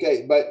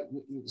 Okay, but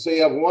so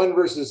you have 1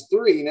 versus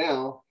 3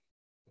 now.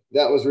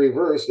 That was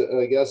reversed.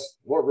 I guess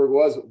Wartburg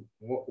was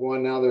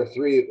 1. Now they're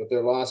 3 with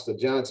their loss to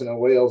Johnson and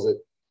Wales at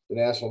the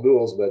national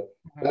duels. But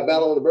that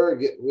Battle of the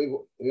Berg,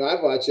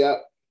 I've watched that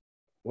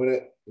when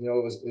it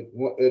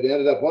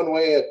ended up one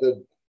way at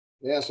the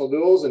national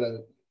duels,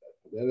 and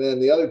then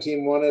the other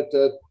team won it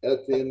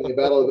in the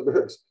Battle of the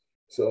Bergs.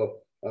 So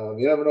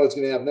you never know what's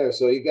going to happen there.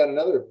 So you got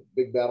another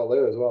big battle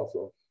there as well.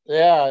 So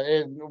yeah,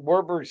 and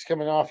Wartburg's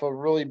coming off a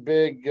really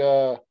big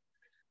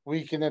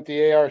weekend at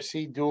the ARC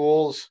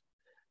duels,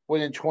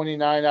 winning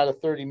 29 out of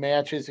 30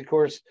 matches. Of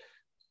course,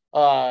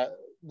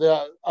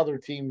 the other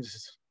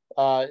teams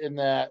in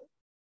that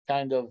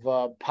kind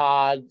of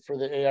pod for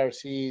the ARC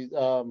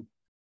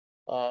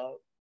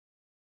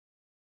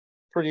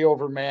pretty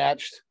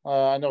overmatched.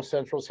 I know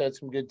Central's had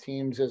some good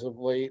teams as of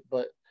late,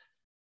 but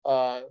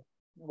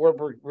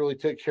Wartburg really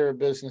took care of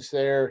business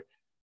there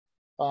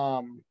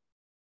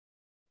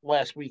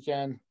last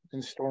weekend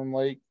in Storm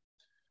Lake.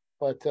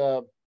 But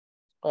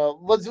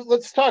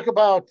let's talk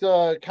about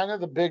kind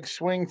of the big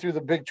swing through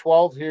the Big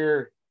 12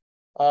 here,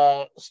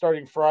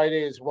 starting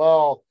Friday as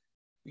well.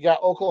 You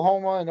got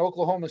Oklahoma and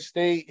Oklahoma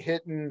State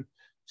hitting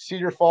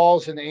Cedar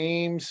Falls and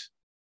Ames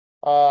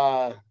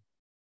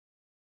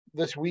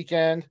this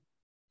weekend.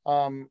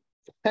 Kind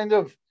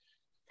of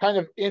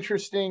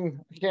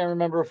interesting. I can't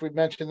remember if we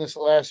mentioned this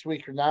last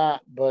week or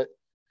not, but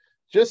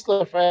just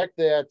the fact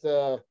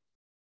that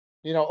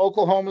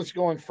Oklahoma's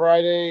going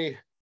Friday,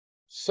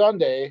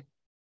 Sunday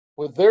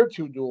with their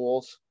 2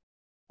 duels,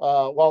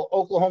 while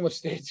Oklahoma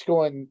State's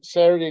going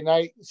Saturday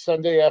night,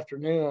 Sunday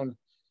afternoon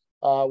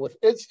with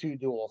its 2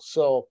 duels.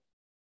 So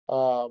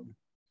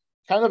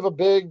kind of a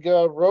big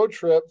road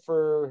trip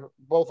for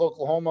both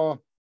Oklahoma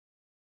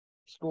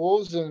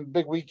schools and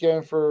big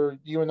weekend for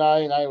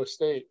UNI and Iowa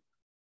State.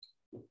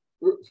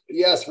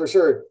 Yes, for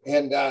sure.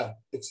 And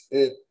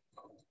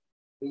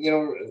we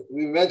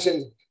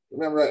mentioned,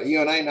 remember,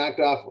 UNI knocked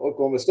off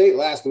Oklahoma State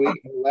last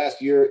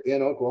year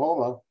in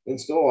Oklahoma, in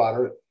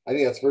Stillwater. I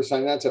think that's the first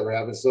time that's ever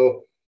happened.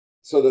 So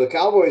the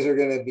Cowboys are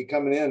going to be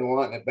coming in and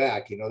wanting it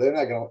back. They're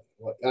not going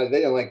to, they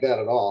didn't like that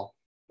at all.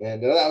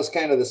 And that was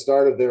kind of the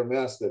start of their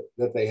mess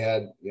that they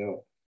had,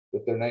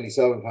 with their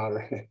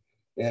 97-pounder.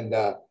 And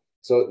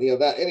so,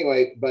 that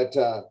anyway, but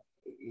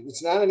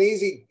it's not an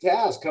easy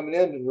task coming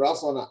in and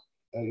wrestling,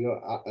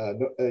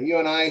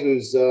 UNI,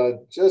 who's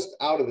just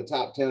out of the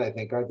top 10, I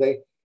think, aren't they?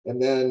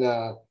 And then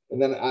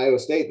Iowa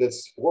State,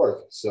 that's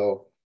 4th.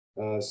 So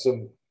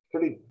some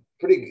pretty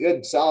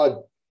good,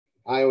 solid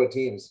Iowa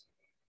teams.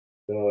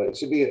 So it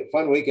should be a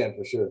fun weekend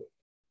for sure.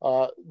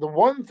 The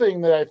one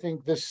thing that I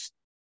think this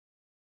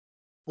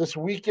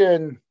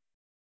weekend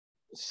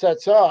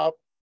sets up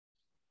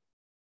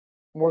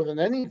more than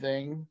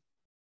anything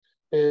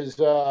is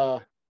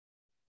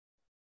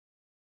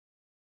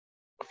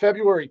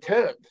February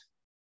 10th,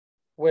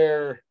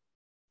 where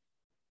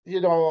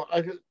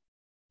I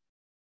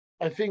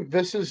think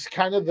this is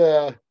kind of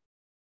the,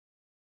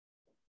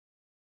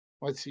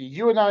 let's see,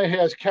 UNI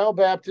has Cal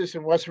Baptist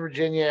and West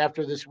Virginia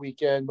after this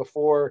weekend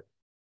before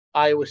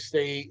Iowa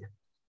State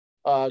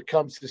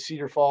comes to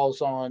Cedar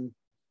Falls on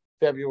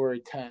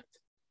February 10th.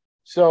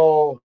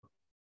 So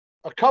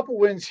a couple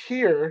wins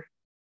here,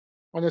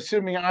 when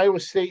assuming Iowa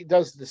State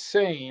does the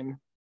same,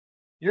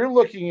 you're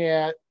looking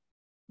at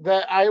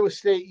that Iowa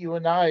State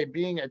UNI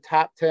being a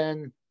top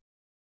 10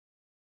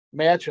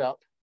 matchup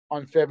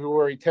on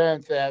February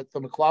 10th at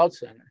the McLeod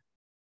Center,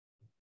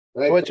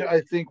 Right. which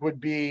I think would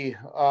be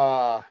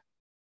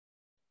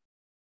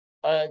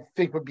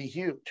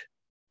huge.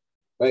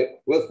 Right.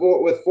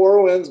 With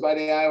four wins by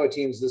the Iowa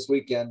teams this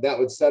weekend, that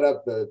would set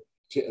up the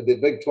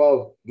Big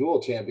 12 dual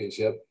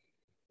championship,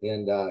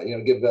 and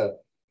give the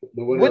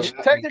winner, which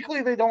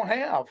technically they don't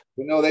have.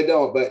 No, they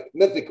don't, but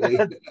mythically,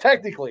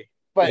 technically,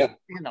 but yeah.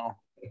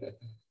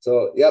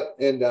 So yep,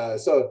 and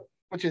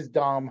which is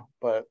dumb,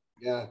 but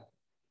yeah,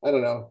 I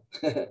don't know.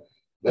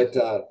 But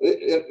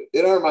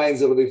in our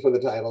minds, it'll be for the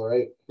title,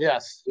 right?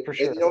 Yes, for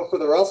sure. And, for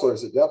the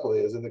wrestlers, it definitely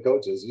is, and the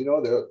coaches.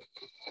 They're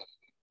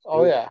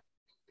yeah,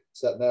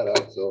 setting that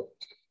up. So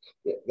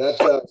yeah, that's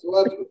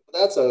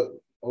a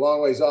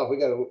long ways off.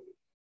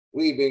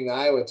 We being the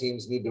Iowa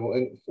teams need to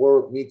win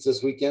 4 meets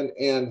this weekend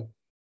and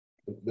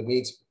the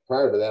meets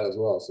prior to that as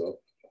well. So,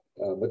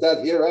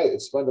 but you're right.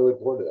 It's fun to look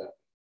forward to that.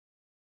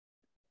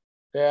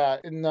 Yeah,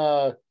 and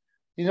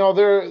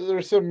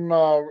there's some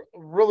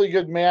really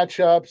good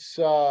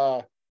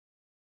matchups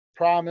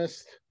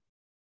promised.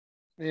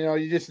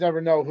 You just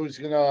never know who's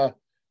gonna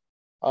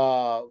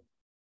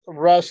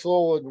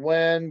wrestle and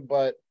win,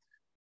 but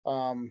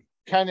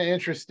kind of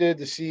interested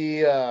to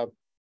see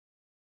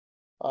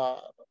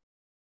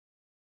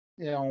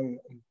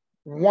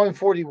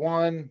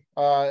 141 in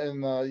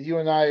the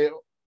UNI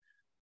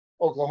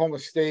Oklahoma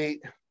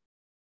State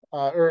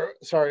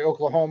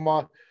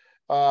Oklahoma.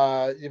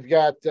 You've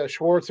got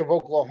Schwartz of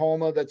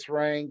Oklahoma that's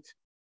ranked.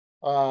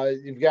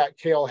 You've got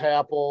Cale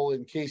Happel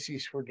and Casey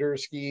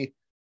Swiderski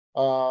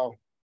for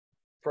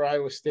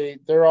Iowa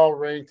State. They're all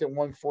ranked at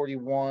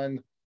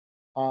 141.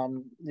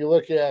 You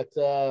look at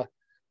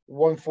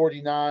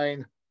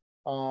 149.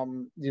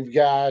 You've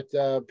got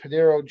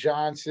Panero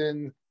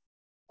Johnson,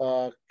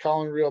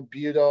 Colin Real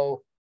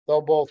Buto.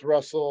 They'll both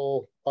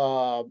wrestle,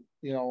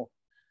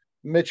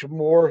 Mitch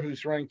Moore,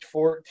 who's ranked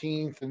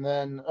 14th, and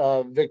then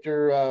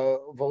Victor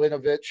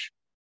Volinovich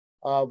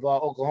of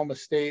Oklahoma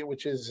State,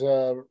 which is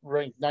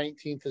ranked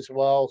 19th as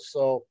well.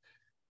 So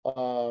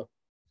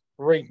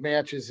ranked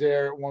matches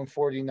there at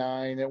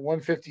 149. At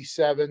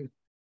 157,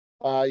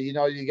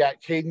 you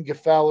got Caden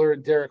Gefeller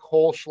and Derek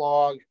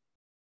Holschlag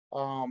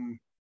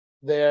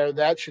there.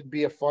 That should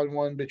be a fun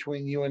one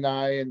between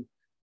UNI and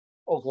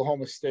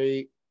Oklahoma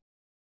State.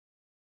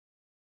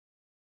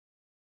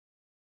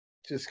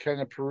 Just kind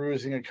of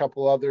perusing a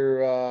couple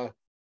other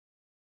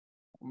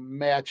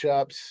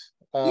matchups.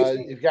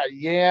 You've got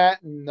Yant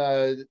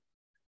and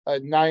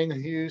Nine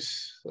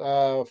Hughes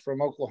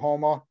from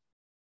Oklahoma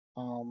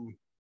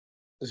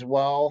as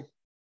well.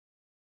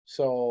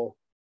 So,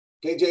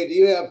 KJ, do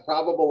you have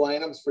probable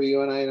lineups for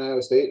UNI and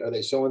Iowa State? Are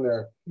they showing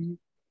their?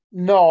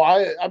 No,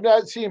 I'm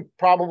not seeing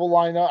probable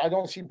lineup. I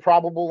don't see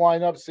probable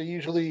lineups. They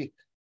usually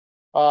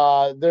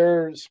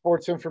their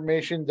sports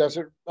information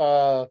doesn't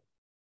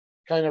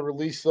kind of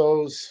release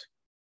those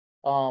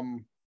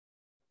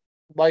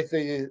like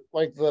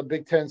the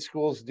Big Ten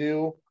schools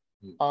do.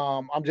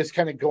 I'm just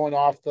kind of going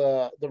off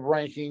the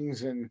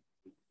rankings and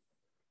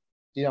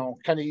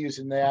kind of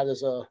using that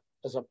as a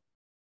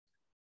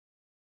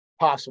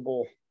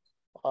possible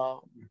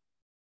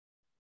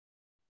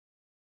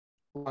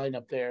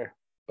lineup there.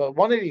 But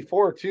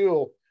 184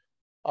 too.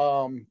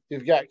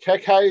 You've got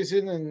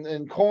Keckheisen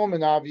and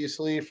Coleman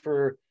obviously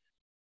for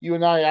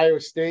UNI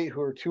Iowa State,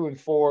 who are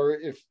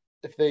 2-4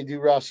 if they do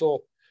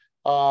wrestle.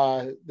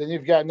 Then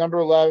you've got number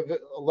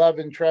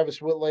 11 Travis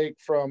Whitlake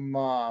from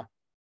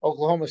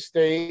Oklahoma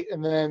State,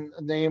 and then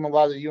a name a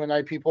lot of the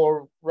UNI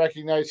people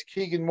recognize,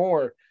 Keegan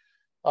Moore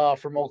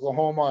from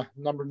Oklahoma,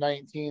 number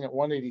 19 at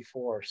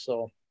 184.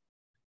 So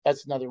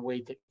that's another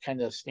weight that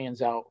kind of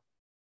stands out.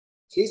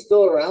 He's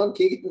still around,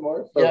 Keegan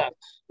Moore? Yeah.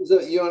 He was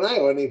at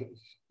UNI, wasn't he, a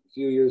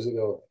few years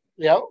ago?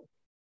 Yep.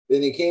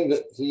 Then he came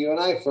to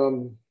UNI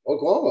from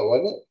Oklahoma,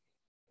 wasn't it?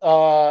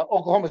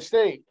 Oklahoma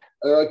State.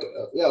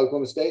 Yeah,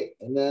 Oklahoma State,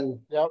 and then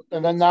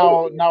and then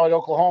now at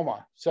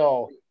Oklahoma.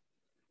 So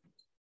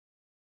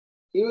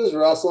he was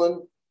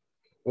wrestling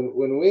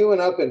when we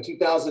went up in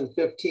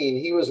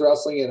 2015. He was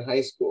wrestling in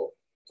high school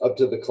up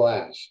to the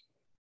Clash.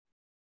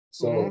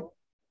 So,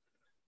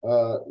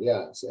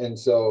 and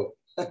so,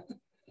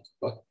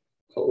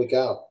 holy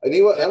cow! And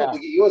he was. I don't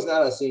think he was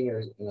not a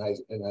senior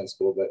in high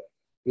school, but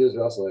he was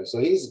wrestling.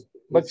 So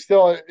but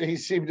still, he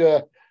seemed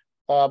to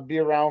be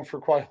around for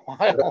quite a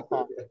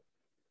while.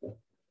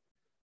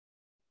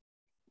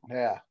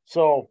 Yeah.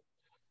 So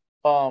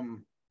that'll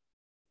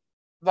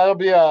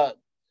be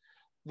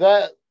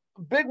that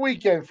big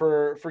weekend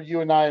for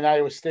UNI and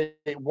Iowa State.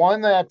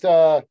 One that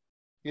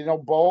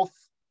both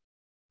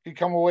could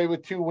come away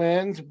with 2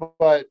 wins,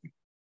 but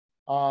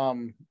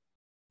you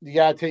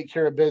got to take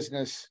care of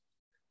business.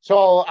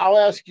 So I'll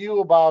ask you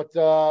about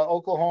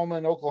Oklahoma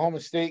and Oklahoma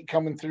State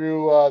coming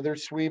through their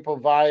sweep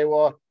of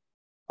Iowa,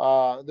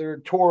 their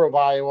tour of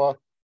Iowa.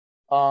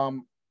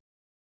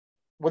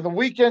 When the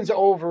weekend's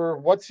over,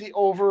 what's the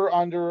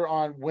over/under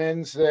on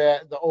wins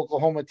that the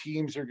Oklahoma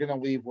teams are going to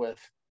leave with?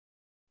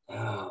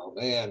 Oh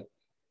man,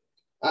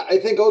 I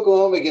think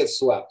Oklahoma gets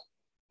swept.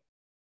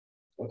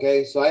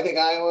 Okay, so I think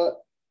Iowa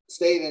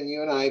State and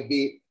UNI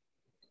beat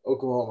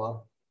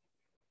Oklahoma.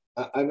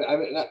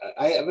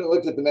 I haven't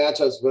looked at the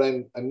matchups, but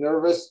I'm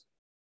nervous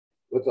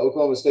with the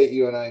Oklahoma State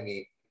UNI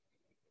meet.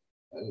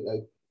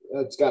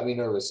 That's got me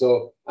nervous.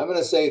 So I'm going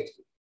to say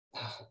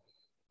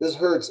this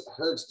hurts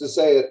to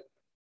say it.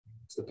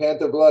 It's the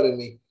Panther blood in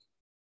me,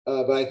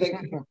 but I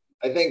think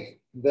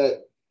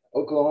that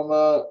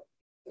Oklahoma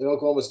and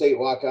Oklahoma State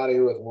walk out of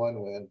here with 1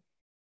 win.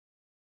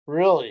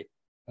 Really?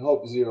 I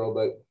hope 0,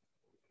 but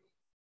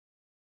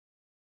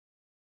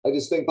I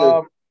just think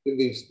they're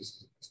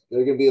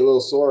going to be a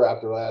little sore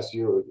after last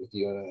year with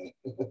UNI.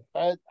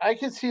 I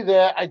can see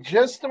that. I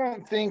just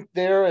don't think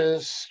they're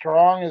as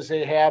strong as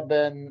they have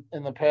been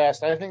in the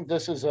past. I think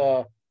this is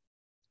a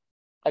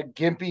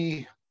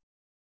gimpy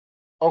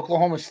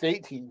Oklahoma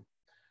State team.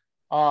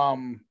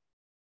 I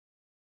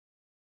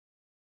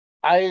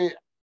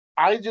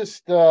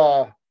just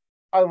I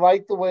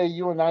like the way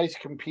UNI's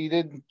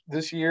competed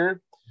this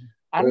year.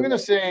 I'm going to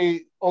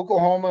say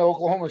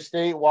Oklahoma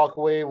State walk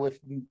away with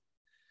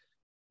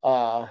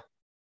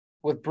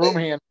broom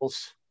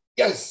handles.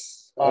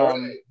 Yes. All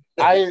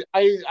right.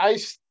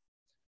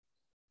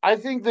 I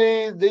think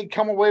they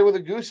come away with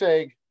a goose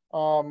egg.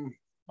 I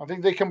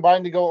think they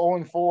combine to go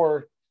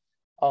 0-4.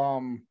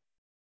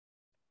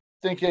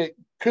 Think it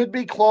could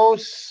be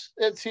close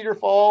at Cedar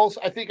Falls.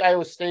 I think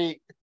Iowa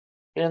State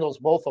handles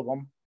both of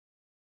them.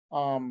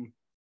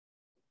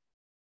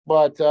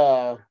 But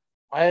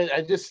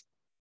I just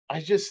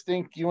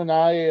think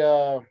UNI.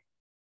 I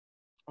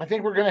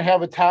think we're going to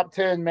have a top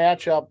 10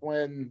 matchup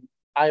when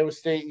Iowa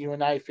State and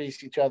UNI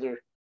face each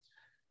other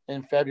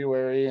in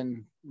February,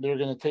 and they're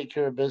going to take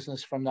care of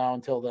business from now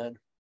until then.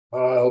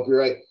 I hope you're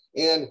right.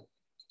 And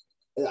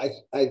I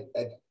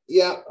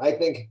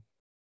think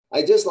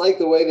I just like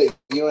the way that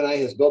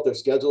UNI has built their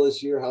schedule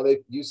this year. How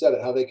they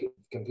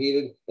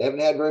competed. They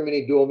haven't had very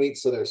many dual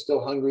meets, so they're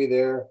still hungry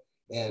there,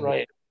 and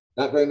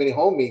not very many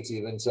home meets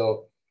even.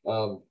 So,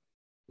 So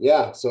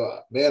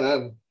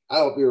man, I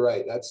hope you're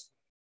right. That's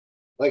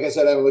like I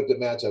said, I haven't looked at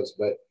matchups,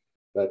 but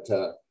let's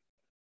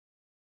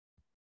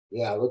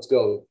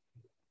go.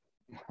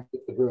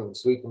 Get the broom,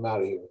 sweep them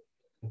out of here.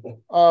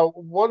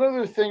 One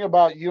other thing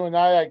about UNI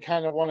I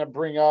kind of want to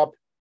bring up,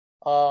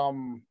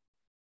 kind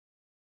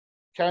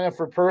of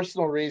for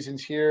personal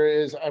reasons here,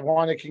 is I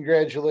want to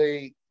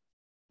congratulate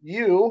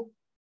you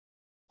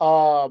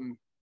as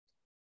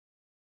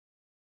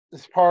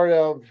part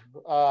of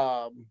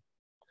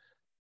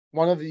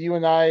one of the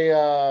UNI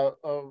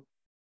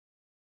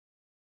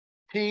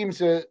teams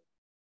that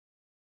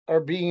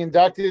are being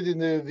inducted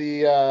into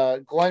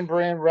the Glen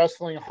Brand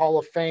Wrestling Hall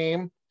of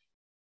Fame.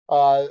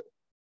 The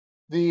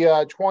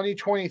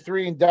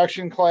 2023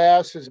 induction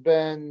class has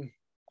been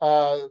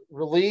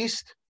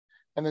released,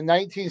 and the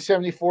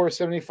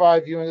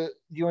 1974-75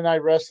 UNI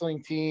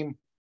wrestling team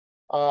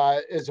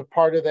is a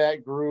part of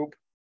that group.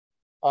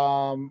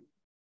 The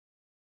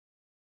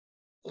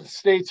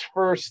state's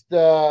first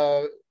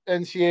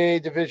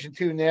NCAA Division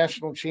II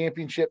national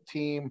championship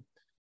team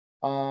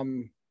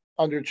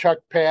under Chuck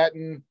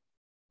Patton,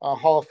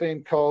 Hall of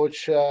Fame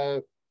coach.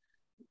 You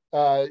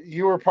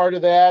were part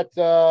of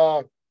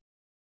that.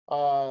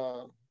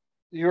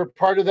 You're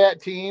part of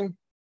that team,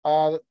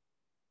 and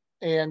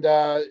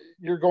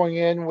you're going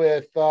in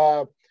with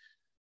former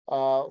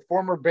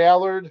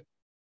Ballard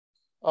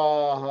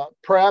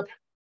prep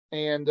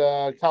and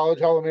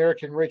college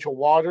All-American Rachel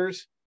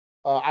Waters,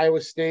 Iowa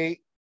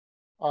State,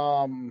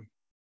 NCAA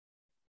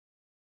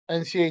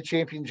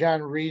champion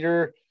John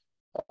Reeder,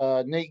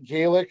 Nate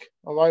Galick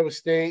of Iowa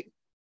State,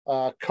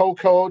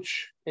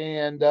 co-coach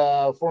and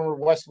former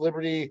West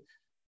Liberty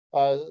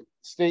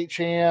state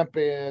champ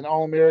and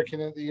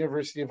All-American at the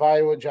University of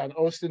Iowa, John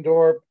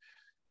Ostendorp,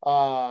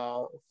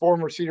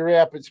 former Cedar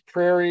Rapids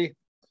Prairie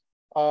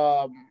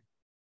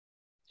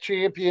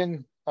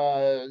champion,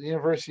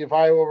 University of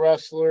Iowa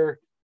wrestler,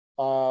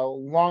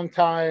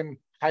 longtime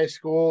high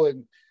school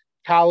and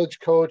college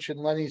coach, and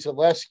Lenny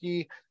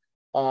Zaleski,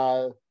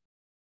 and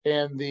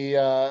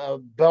the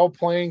Belle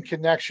Plaine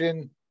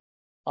connection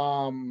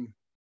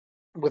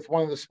with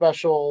one of the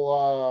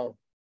special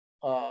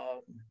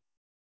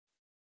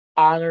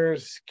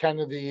honors, kind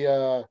of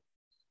the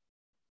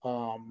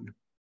how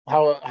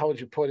would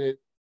you put it?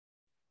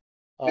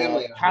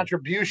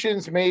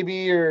 Contributions,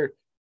 maybe, or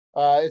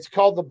it's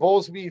called the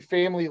Bowlesby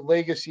Family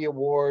Legacy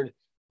Award.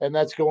 and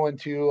that's going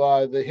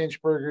to the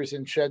Hinchburgers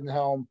and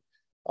Shedenhelm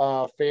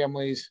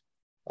families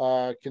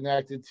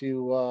connected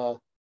to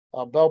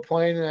Belle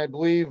Plaine, and I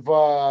believe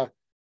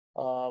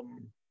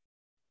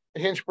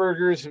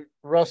Hinchburgers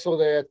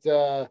wrestled at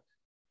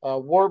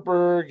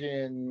Wartburg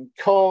and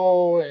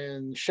Coe,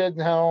 and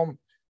Shedenhelm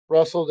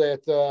wrestled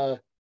at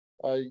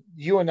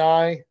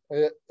UNI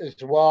as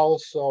well.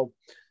 So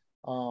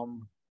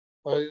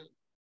a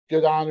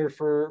good honor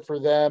for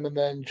them. And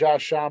then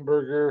Josh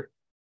Schomburger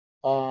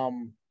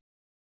from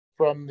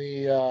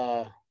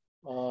the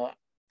I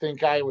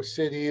think Iowa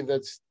City,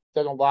 that's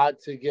done a lot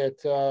to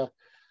get the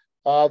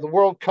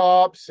World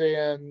Cups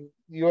and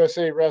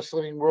USA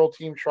Wrestling World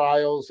Team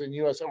Trials and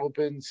US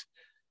Opens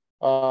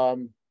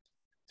to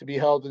be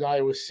held in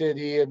Iowa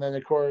City. And then,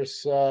 of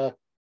course, our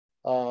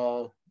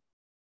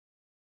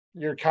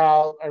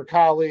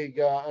colleague,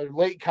 our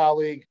late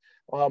colleague,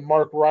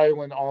 Mark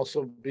Ryland,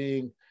 also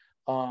being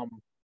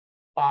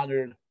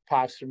honored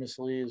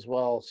posthumously as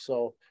well.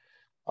 So,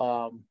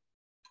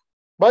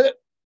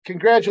 but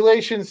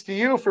congratulations to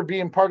you for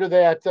being part of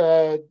that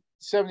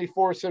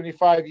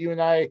 74-75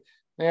 UNI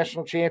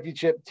national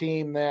championship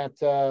team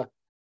that's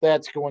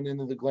going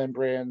into the Glen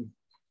Brand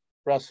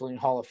Wrestling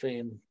Hall of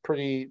Fame.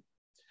 Pretty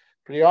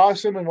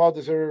awesome and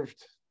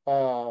well-deserved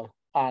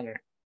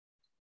honor.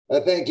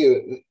 Thank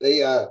you.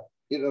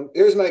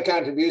 Here's my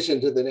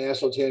contribution to the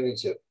national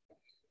championship,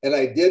 and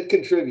I did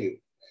contribute.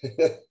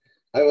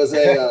 I was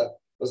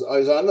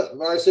on the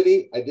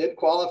varsity. I did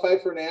qualify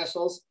for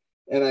nationals,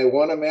 and I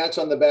won a match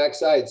on the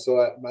backside.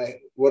 So my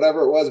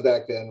whatever it was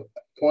back then,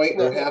 point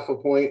or half a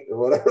point or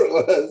whatever it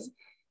was.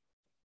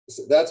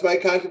 So that's my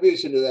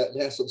contribution to that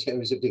national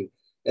championship team.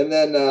 And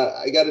then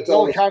I got to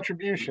tell you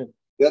contribution.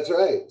 That's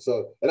right.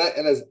 So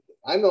as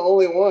I'm the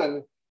only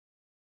one.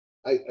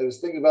 I was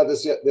thinking about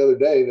this the other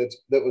day.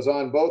 That was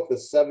on both the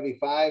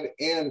 75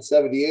 and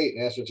 78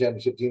 national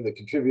championship team that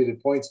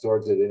contributed points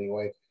towards it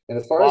anyway. And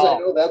as far as I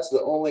know, that's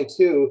the only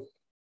two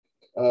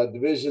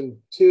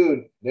Division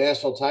II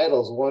national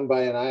titles won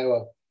by an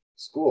Iowa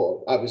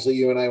school. Obviously,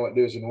 UNI went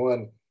Division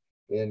I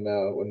in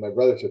when my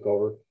brother took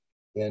over.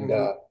 And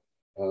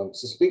so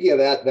speaking of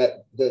that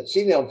the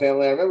Shedenhelm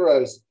family, I remember I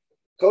was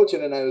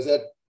coaching and I was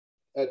at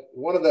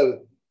one of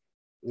the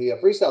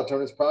freestyle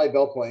tournaments, probably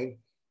Belle Plaine,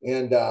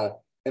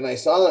 and I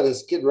saw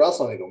this kid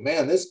wrestling. I go,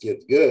 man, this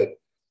kid's good.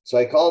 So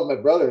I called my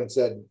brother and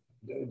said,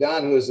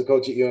 Don, who was the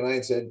coach at UNI,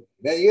 and said,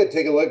 man, you got to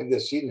take a look at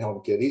this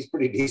Shedenhelm kid. He's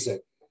pretty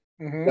decent.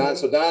 Don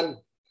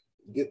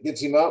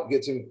gets him up,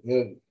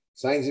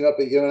 signs him up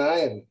at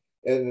UNI,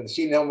 and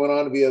Shedenhelm went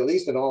on to be at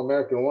least an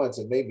All-American once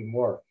and maybe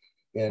more.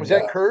 And, was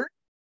that Kurt?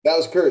 That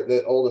was Kurt,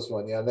 the oldest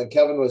one, yeah. And then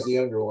Kevin was the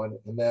younger one.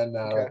 And then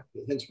the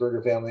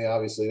Hinchburger family,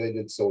 obviously, they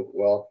did so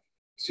well.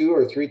 2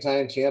 or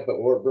 3-time champ at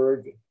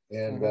Wartburg,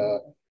 and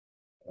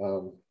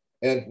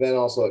then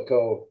also at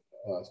Coe.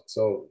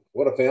 So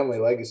what a family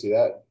legacy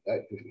that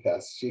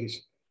yes, sheesh.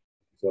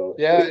 So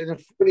yeah,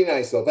 pretty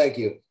nice though. Thank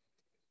you.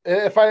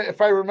 If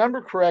I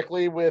remember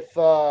correctly, with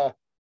Dustin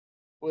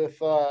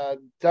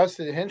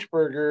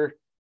Hinchburger,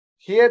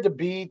 he had to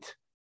beat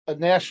a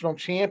national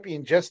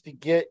champion just to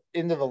get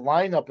into the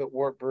lineup at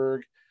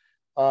Wartburg.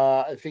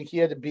 I think he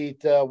had to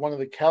beat one of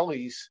the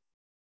Kellys,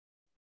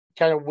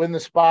 kind of win the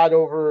spot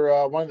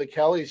over one of the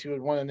Kellys who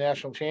had won a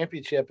national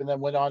championship, and then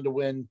went on to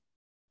win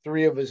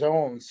 3 of his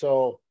own.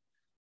 So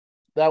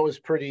that was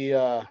pretty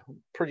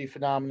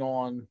phenomenal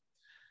on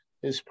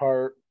his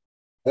part.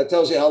 That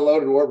tells you how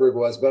loaded Wartburg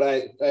was. But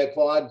I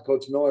applaud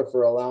Coach Miller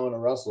for allowing a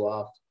wrestle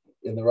off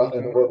in the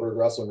Wartburg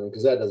wrestling room,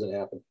 because that doesn't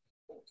happen.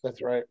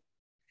 That's right.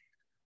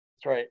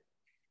 That's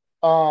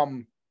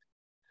right.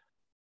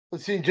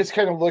 Let's see, just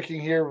kind of looking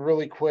here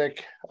really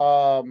quick.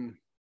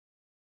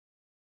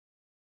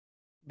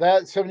 That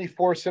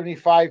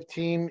 74-75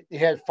 team, it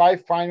had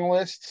 5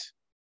 finalists,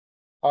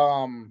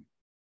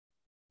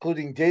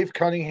 including Dave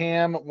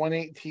Cunningham at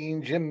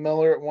 118, Jim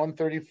Miller at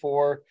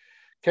 134,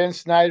 Ken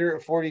Snyder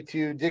at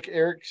 42, Dick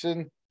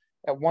Erickson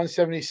at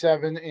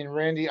 177, and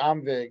Randy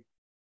Omvig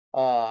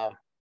at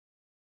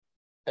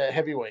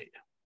heavyweight.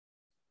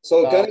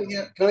 So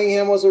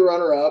Cunningham was a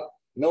runner-up.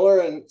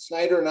 Miller and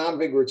Snyder and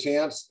Omvig were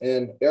champs,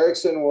 and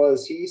Erickson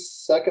was he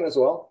second as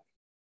well?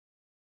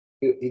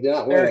 He did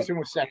not win. Erickson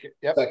was second.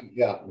 Yep. Second,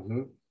 yeah.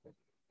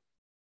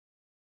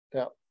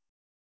 Yeah.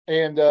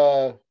 And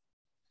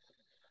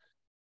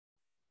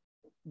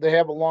they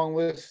have a long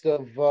list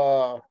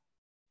of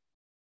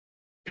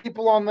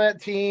people on that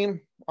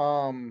team.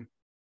 A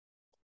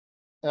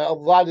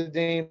lot of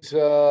names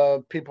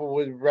people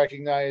would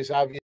recognize,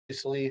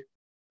 obviously.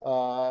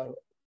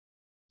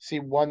 See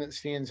one that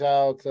stands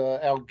out,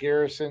 Al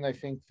Garrison. I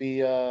think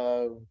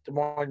the Des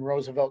Moines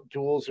Roosevelt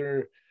Duels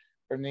are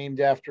named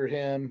after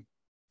him.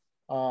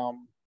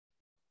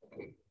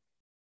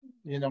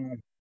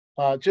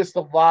 Just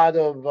a lot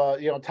of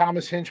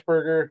Thomas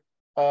Hinchburger,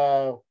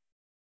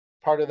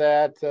 part of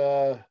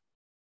that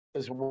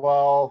as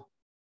well.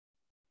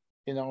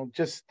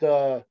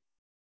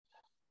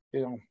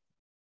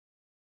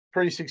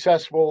 Pretty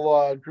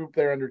successful group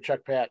there under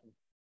Chuck Patton.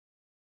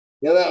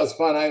 Yeah, that was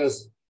fun. I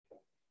was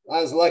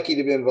I was lucky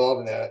to be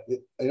involved in that.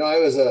 I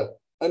was a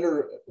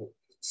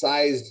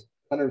undersized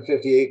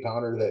 158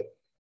 pounder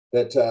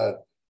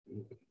that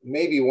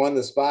maybe won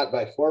the spot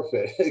by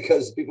forfeit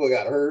because people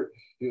got hurt,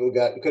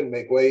 couldn't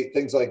make weight,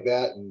 things like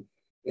that,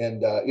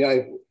 and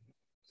I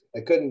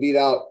couldn't beat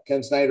out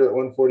Ken Snyder at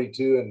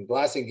 142, and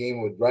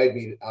Blassingame would ride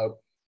me out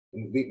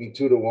and beat me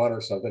 2-1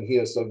 or something. He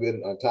was so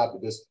good on top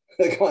of just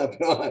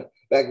clamping on.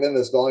 Back then,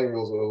 the stalling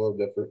rules were a little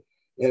different,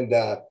 and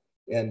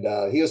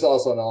he was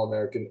also an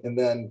All-American. And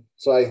then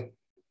so I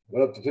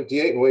went up to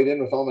 58 and weighed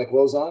in with all my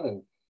clothes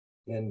on,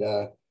 and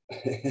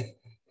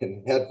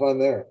and had fun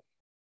there.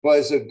 Well,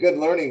 it's a good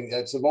learning.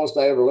 That's the most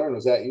I ever learned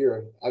was that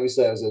year.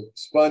 Obviously, I was a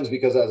sponge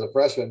because I was a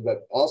freshman,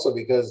 but also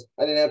because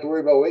I didn't have to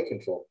worry about weight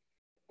control.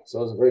 So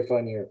it was a very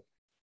fun year.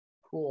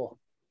 Cool.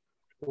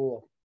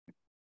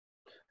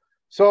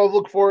 So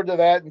look forward to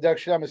that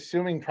induction. I'm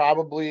assuming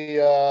probably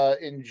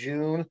in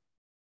June.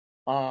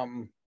 I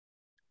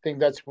think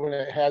that's when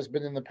it has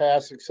been in the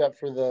past, except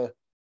for the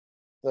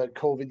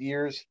COVID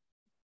years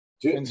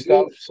and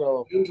stuff.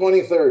 So June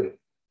 23rd.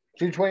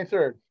 June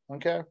 23rd.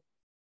 Okay.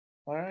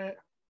 All right.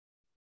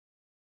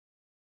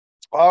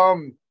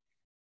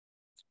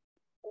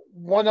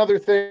 One other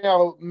thing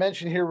I'll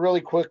mention here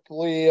really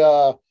quickly,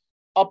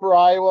 Upper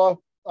Iowa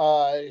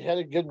had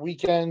a good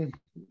weekend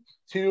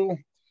too.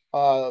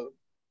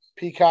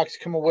 Peacocks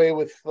come away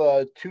with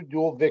 2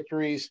 dual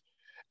victories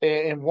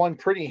and one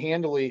pretty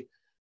handily,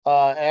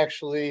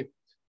 actually,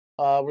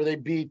 where they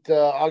beat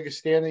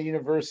Augustana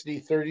University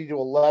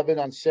 30-11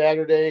 on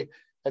Saturday,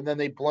 and then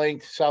they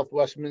blanked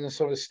Southwest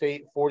Minnesota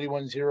State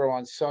 41-0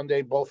 on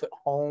Sunday, both at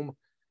home.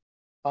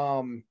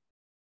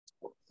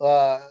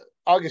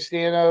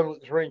 Augustana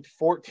was ranked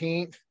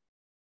 14th.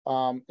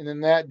 And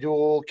in that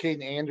duel,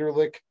 Caden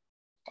Anderlich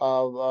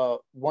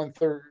of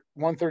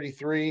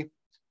 133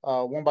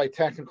 won by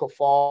technical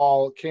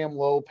fall. Cam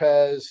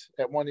Lopez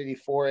at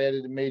 184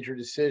 added a major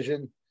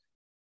decision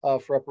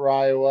for Upper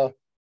Iowa.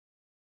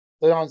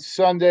 Then on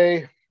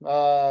Sunday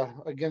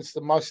against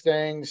the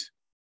Mustangs,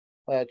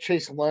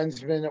 Chase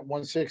Lensman at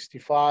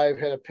 165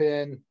 had a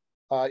pin.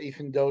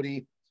 Ethan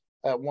Doty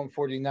at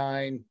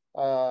 149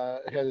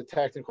 had a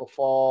technical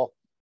fall.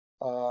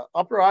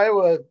 Upper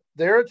Iowa,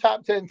 they're a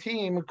top 10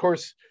 team. Of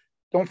course,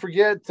 don't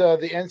forget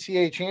the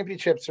NCAA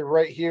championships are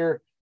right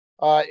here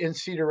in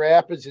Cedar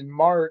Rapids in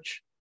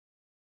March.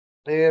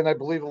 And I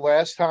believe the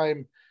last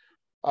time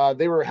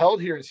they were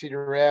held here in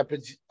Cedar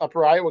Rapids,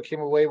 Upper Iowa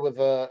came away with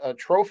a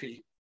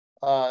trophy,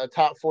 a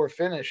top 4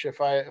 finish, if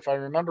I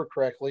remember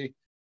correctly.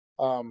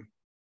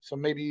 So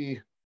maybe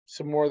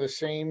some more of the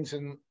sames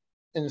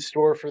in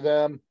store for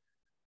them.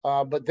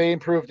 But they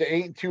improved to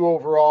 8-2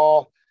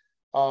 overall.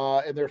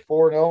 And they're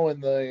 4-0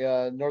 in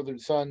the Northern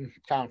Sun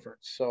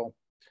Conference. So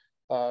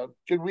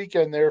good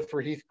weekend there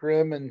for Heath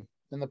Grimm and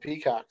the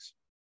Peacocks.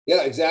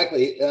 Yeah,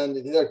 exactly.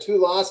 And their 2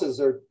 losses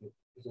are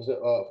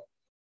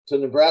to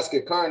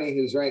Nebraska Kearney,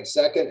 who's ranked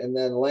 2nd, and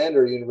then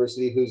Lander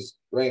University, who's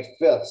ranked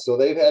 5th. So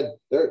they've had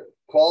their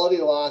quality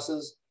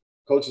losses.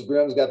 Coach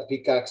Grimm's got the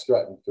Peacocks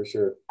strutting for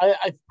sure.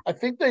 I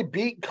think they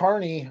beat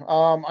Kearney.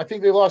 I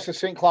think they lost to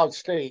St. Cloud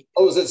State.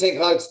 Oh, was it St.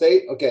 Cloud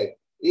State? Okay.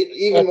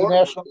 Even more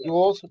national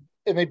duels.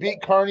 And they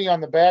beat Kearney on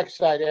the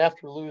backside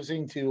after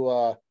losing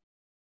to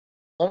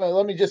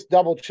let me just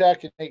double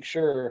check and make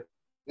sure.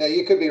 Yeah,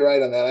 you could be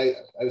right on that.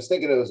 I was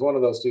thinking it was one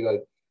of those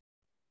 2.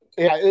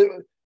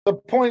 The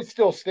point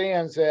still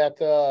stands that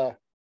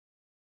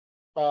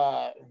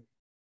their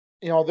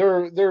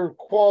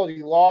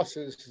quality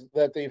losses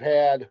that they've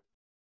had.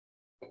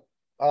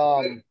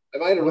 I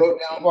might have wrote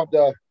down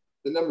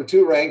the number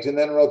 2 ranked and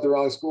then wrote the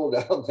wrong school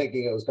down,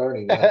 thinking it was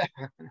Kearney.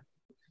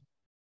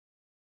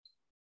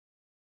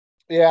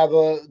 Yeah,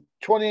 the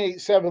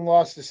 28-7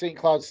 loss to St.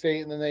 Cloud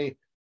State, and then they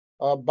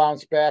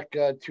bounced back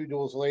 2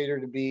 duels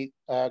later to beat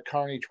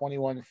Kearney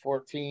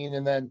 21-14,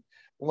 and then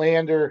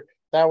Lander,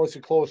 that was a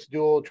close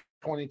duel,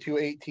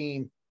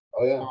 22-18.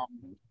 Oh yeah,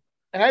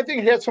 and I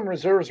think he had some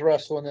reserves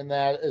wrestling in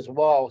that as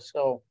well.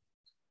 So,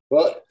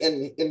 well,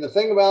 and the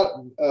thing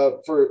about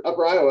for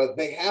Upper Iowa,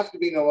 they have to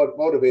be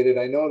motivated.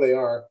 I know they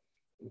are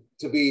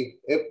to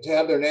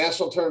have their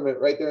national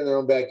tournament right there in their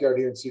own backyard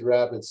here in Cedar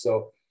Rapids.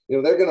 So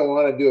they're going to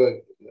want to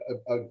do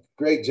a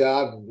great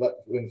job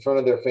in front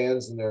of their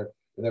fans and their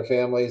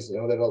families.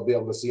 That they'll be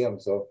able to see them.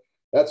 So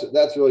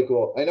that's really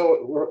cool. I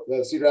know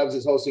Cedar Rapids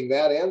is hosting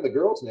that and the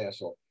girls'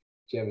 national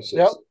championships.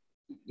 Yep.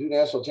 2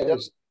 national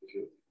championships.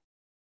 Yep.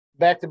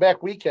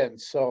 Back-to-back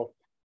weekends. So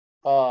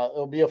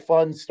it'll be a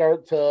fun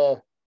start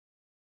to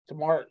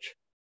March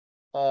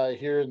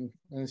here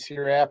in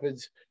Cedar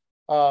Rapids.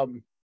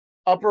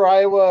 Upper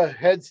Iowa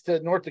heads to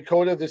North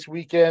Dakota this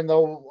weekend.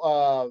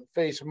 They'll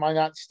face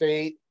Minot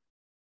State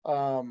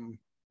on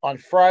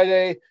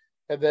Friday,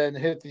 and then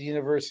hit the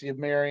University of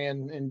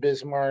Marion in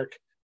Bismarck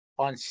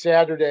on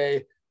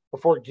Saturday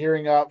before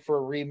gearing up for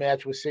a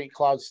rematch with St.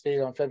 Cloud State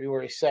on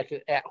February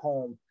 2nd at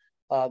home.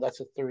 That's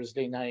a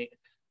Thursday night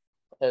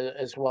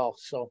as well.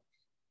 So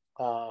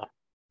I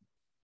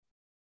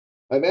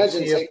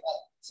imagine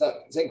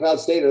St. Cloud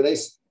State, are they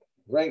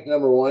ranked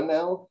number 1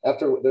 now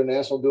after their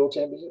national dual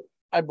championship?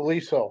 I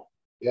believe so.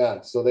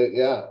 Yeah. So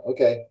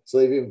okay. So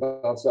they've even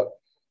bounced up.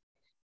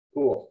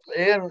 Cool.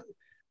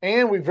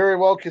 And we very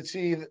well could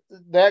see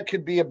that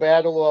could be a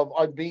battle of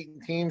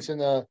unbeaten teams in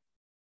the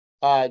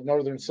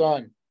Northern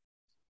Sun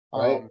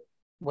Right.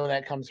 when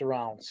that comes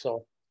around.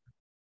 So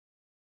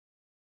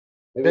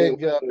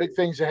Maybe big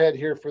things ahead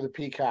here for the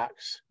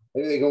Peacocks.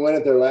 maybe they can win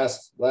at their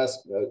last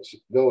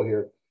go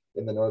here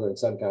in the Northern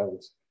Sun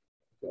Conference.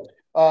 So.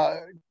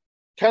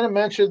 Kind of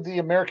mentioned the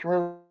American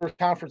River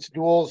Conference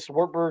duels.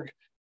 Wartburg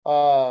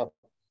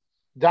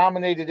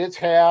dominated its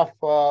half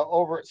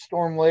over at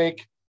Storm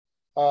Lake.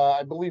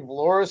 I believe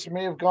Loris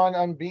may have gone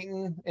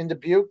unbeaten in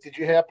Dubuque. Did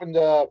you happen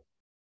to?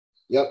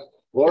 Yep,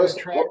 Loris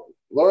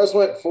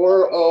went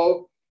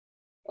 4-0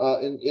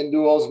 in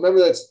duels. Remember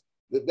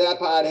that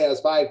pod has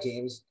 5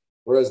 teams,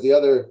 whereas the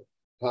other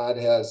pod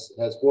has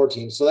 4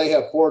 teams. So they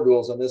have 4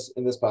 duels in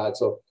this pod.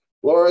 So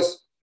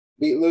Loris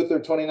beat Luther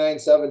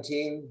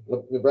 29-17,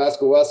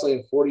 Nebraska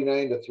Wesleyan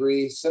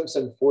 49-3,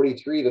 Simpson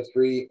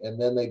 43-3,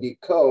 and then they beat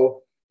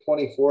Co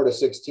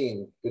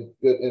 24-16. Good,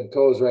 and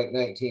Co's ranked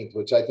 19th,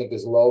 which I think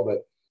is low,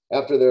 but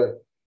after their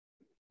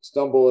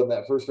stumble in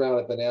that first round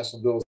at the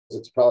national duels,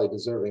 it's probably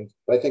deserving.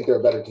 But I think they're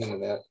a better team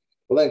than that.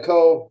 Well, then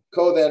Co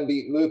then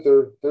beat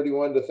Luther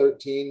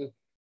 31-13,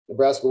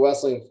 Nebraska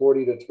Wesleyan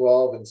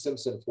 40-12, and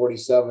Simpson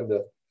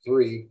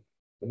 47-3.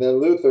 And then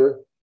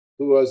Luther,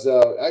 who was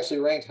actually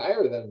ranked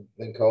higher than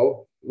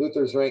Co.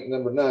 Luther's ranked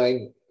number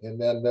 9, and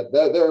then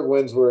their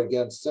wins were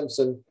against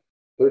Simpson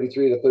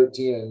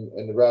 33-13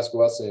 and Nebraska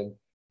Wesleyan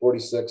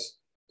 46-6.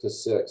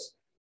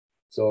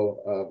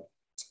 So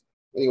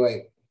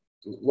anyway,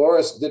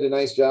 Loris did a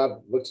nice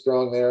job, looked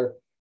strong there.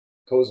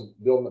 Co's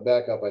building it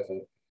back up, I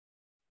think.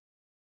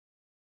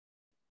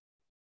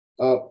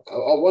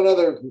 One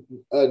other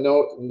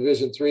note in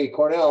Division 3,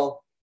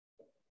 Cornell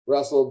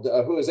wrestled,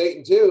 who was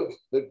 8-2.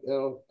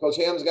 Coach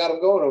Ham's got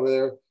them going over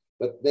there,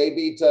 but they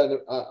beat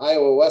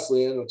Iowa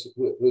Wesleyan, which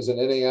was an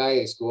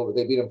NAIA school, but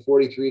they beat them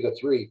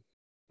 43-3.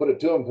 Put it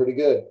to them pretty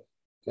good.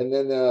 And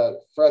then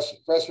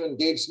freshman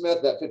Gabe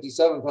Smith, that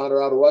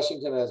 57-pounder out of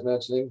Washington, I was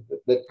mentioning,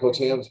 that Coach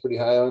Ham's pretty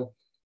high on.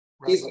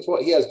 Right.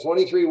 He has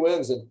 23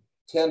 wins and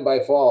 10 by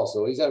fall,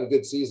 so he's having a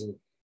good season.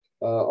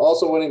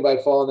 Also winning by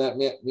fall in that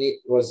meet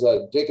was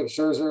Jacob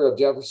Scherzer of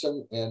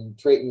Jefferson and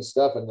Trayton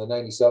Steffen, the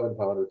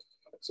 97-pounder.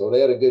 So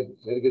they had a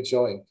good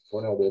showing.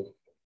 Cornell did.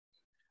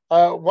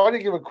 Want to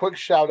give a quick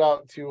shout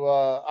out to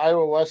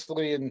Iowa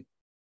Wesleyan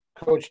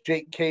coach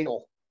Jake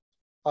Cadle.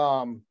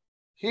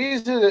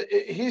 He's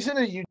in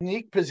a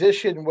unique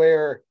position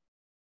where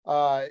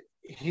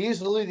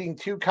he's leading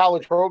 2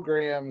 college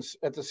programs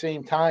at the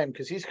same time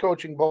because he's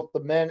coaching both the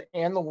men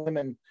and the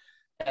women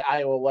at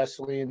Iowa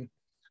Wesleyan.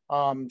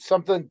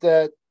 Something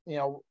that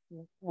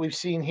we've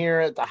seen here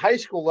at the high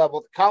school level,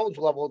 at the college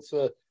level, it's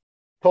a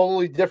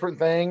totally different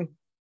thing.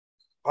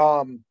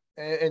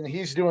 And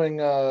he's doing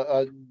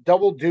a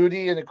double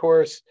duty, and of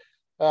course,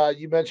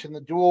 you mentioned the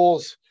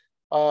duels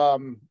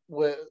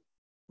with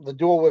the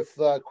duel with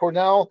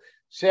Cornell.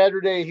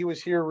 Saturday, he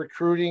was here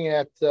recruiting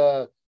at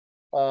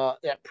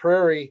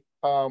Prairie,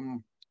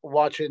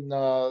 watching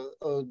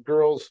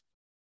girls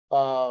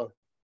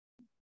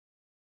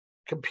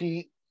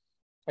compete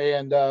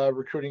and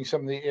recruiting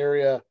some of the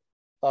area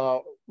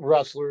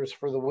wrestlers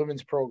for the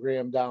women's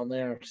program down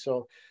there.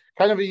 So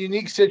kind of a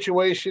unique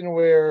situation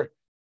where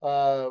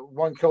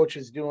one coach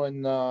is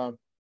doing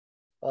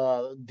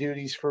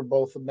duties for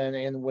both the men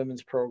and the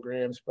women's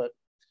programs, but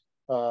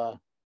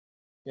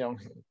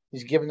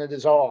he's giving it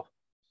his all.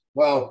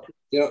 Wow.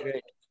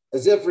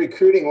 As if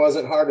recruiting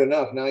wasn't hard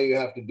enough. Now you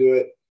have to do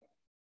it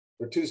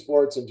for 2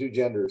 sports and 2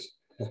 genders.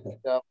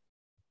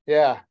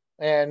 Yeah.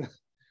 And,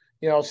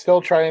 still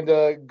trying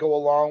to go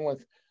along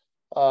with,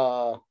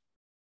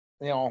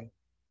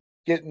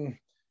 getting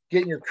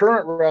your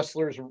current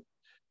wrestlers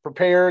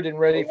prepared and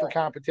ready for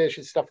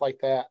competition, stuff like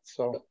that.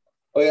 So,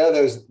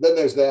 there's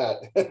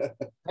that.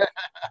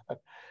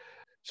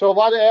 So a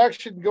lot of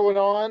action going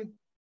on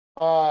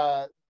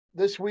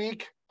this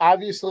week,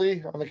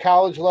 obviously on the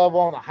college level,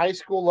 on the high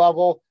school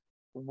level.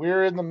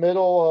 We're in the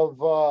middle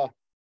of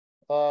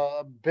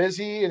a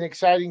busy and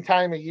exciting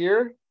time of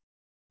year.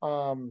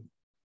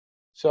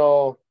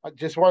 So I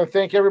just want to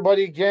thank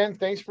everybody again.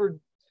 Thanks for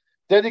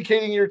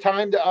dedicating your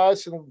time to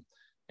us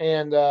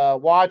and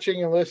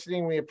watching and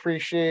listening. We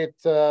appreciate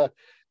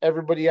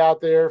everybody out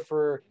there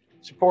for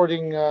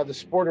supporting the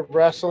sport of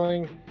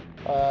wrestling.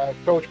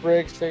 Coach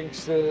Briggs,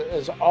 thanks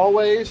as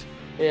always.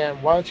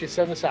 And why don't you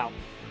send us out?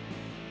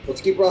 Let's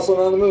keep wrestling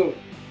on the move.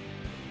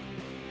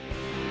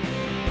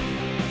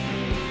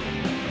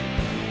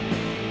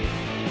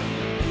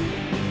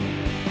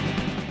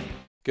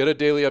 Get a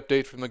daily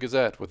update from the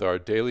Gazette with our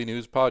daily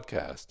news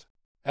podcast.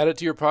 Add it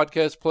to your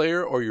podcast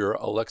player or your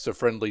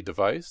Alexa-friendly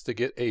device to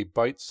get a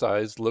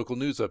bite-sized local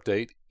news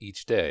update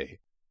each day.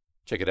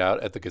 Check it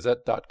out at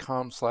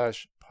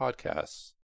thegazette.com/podcasts.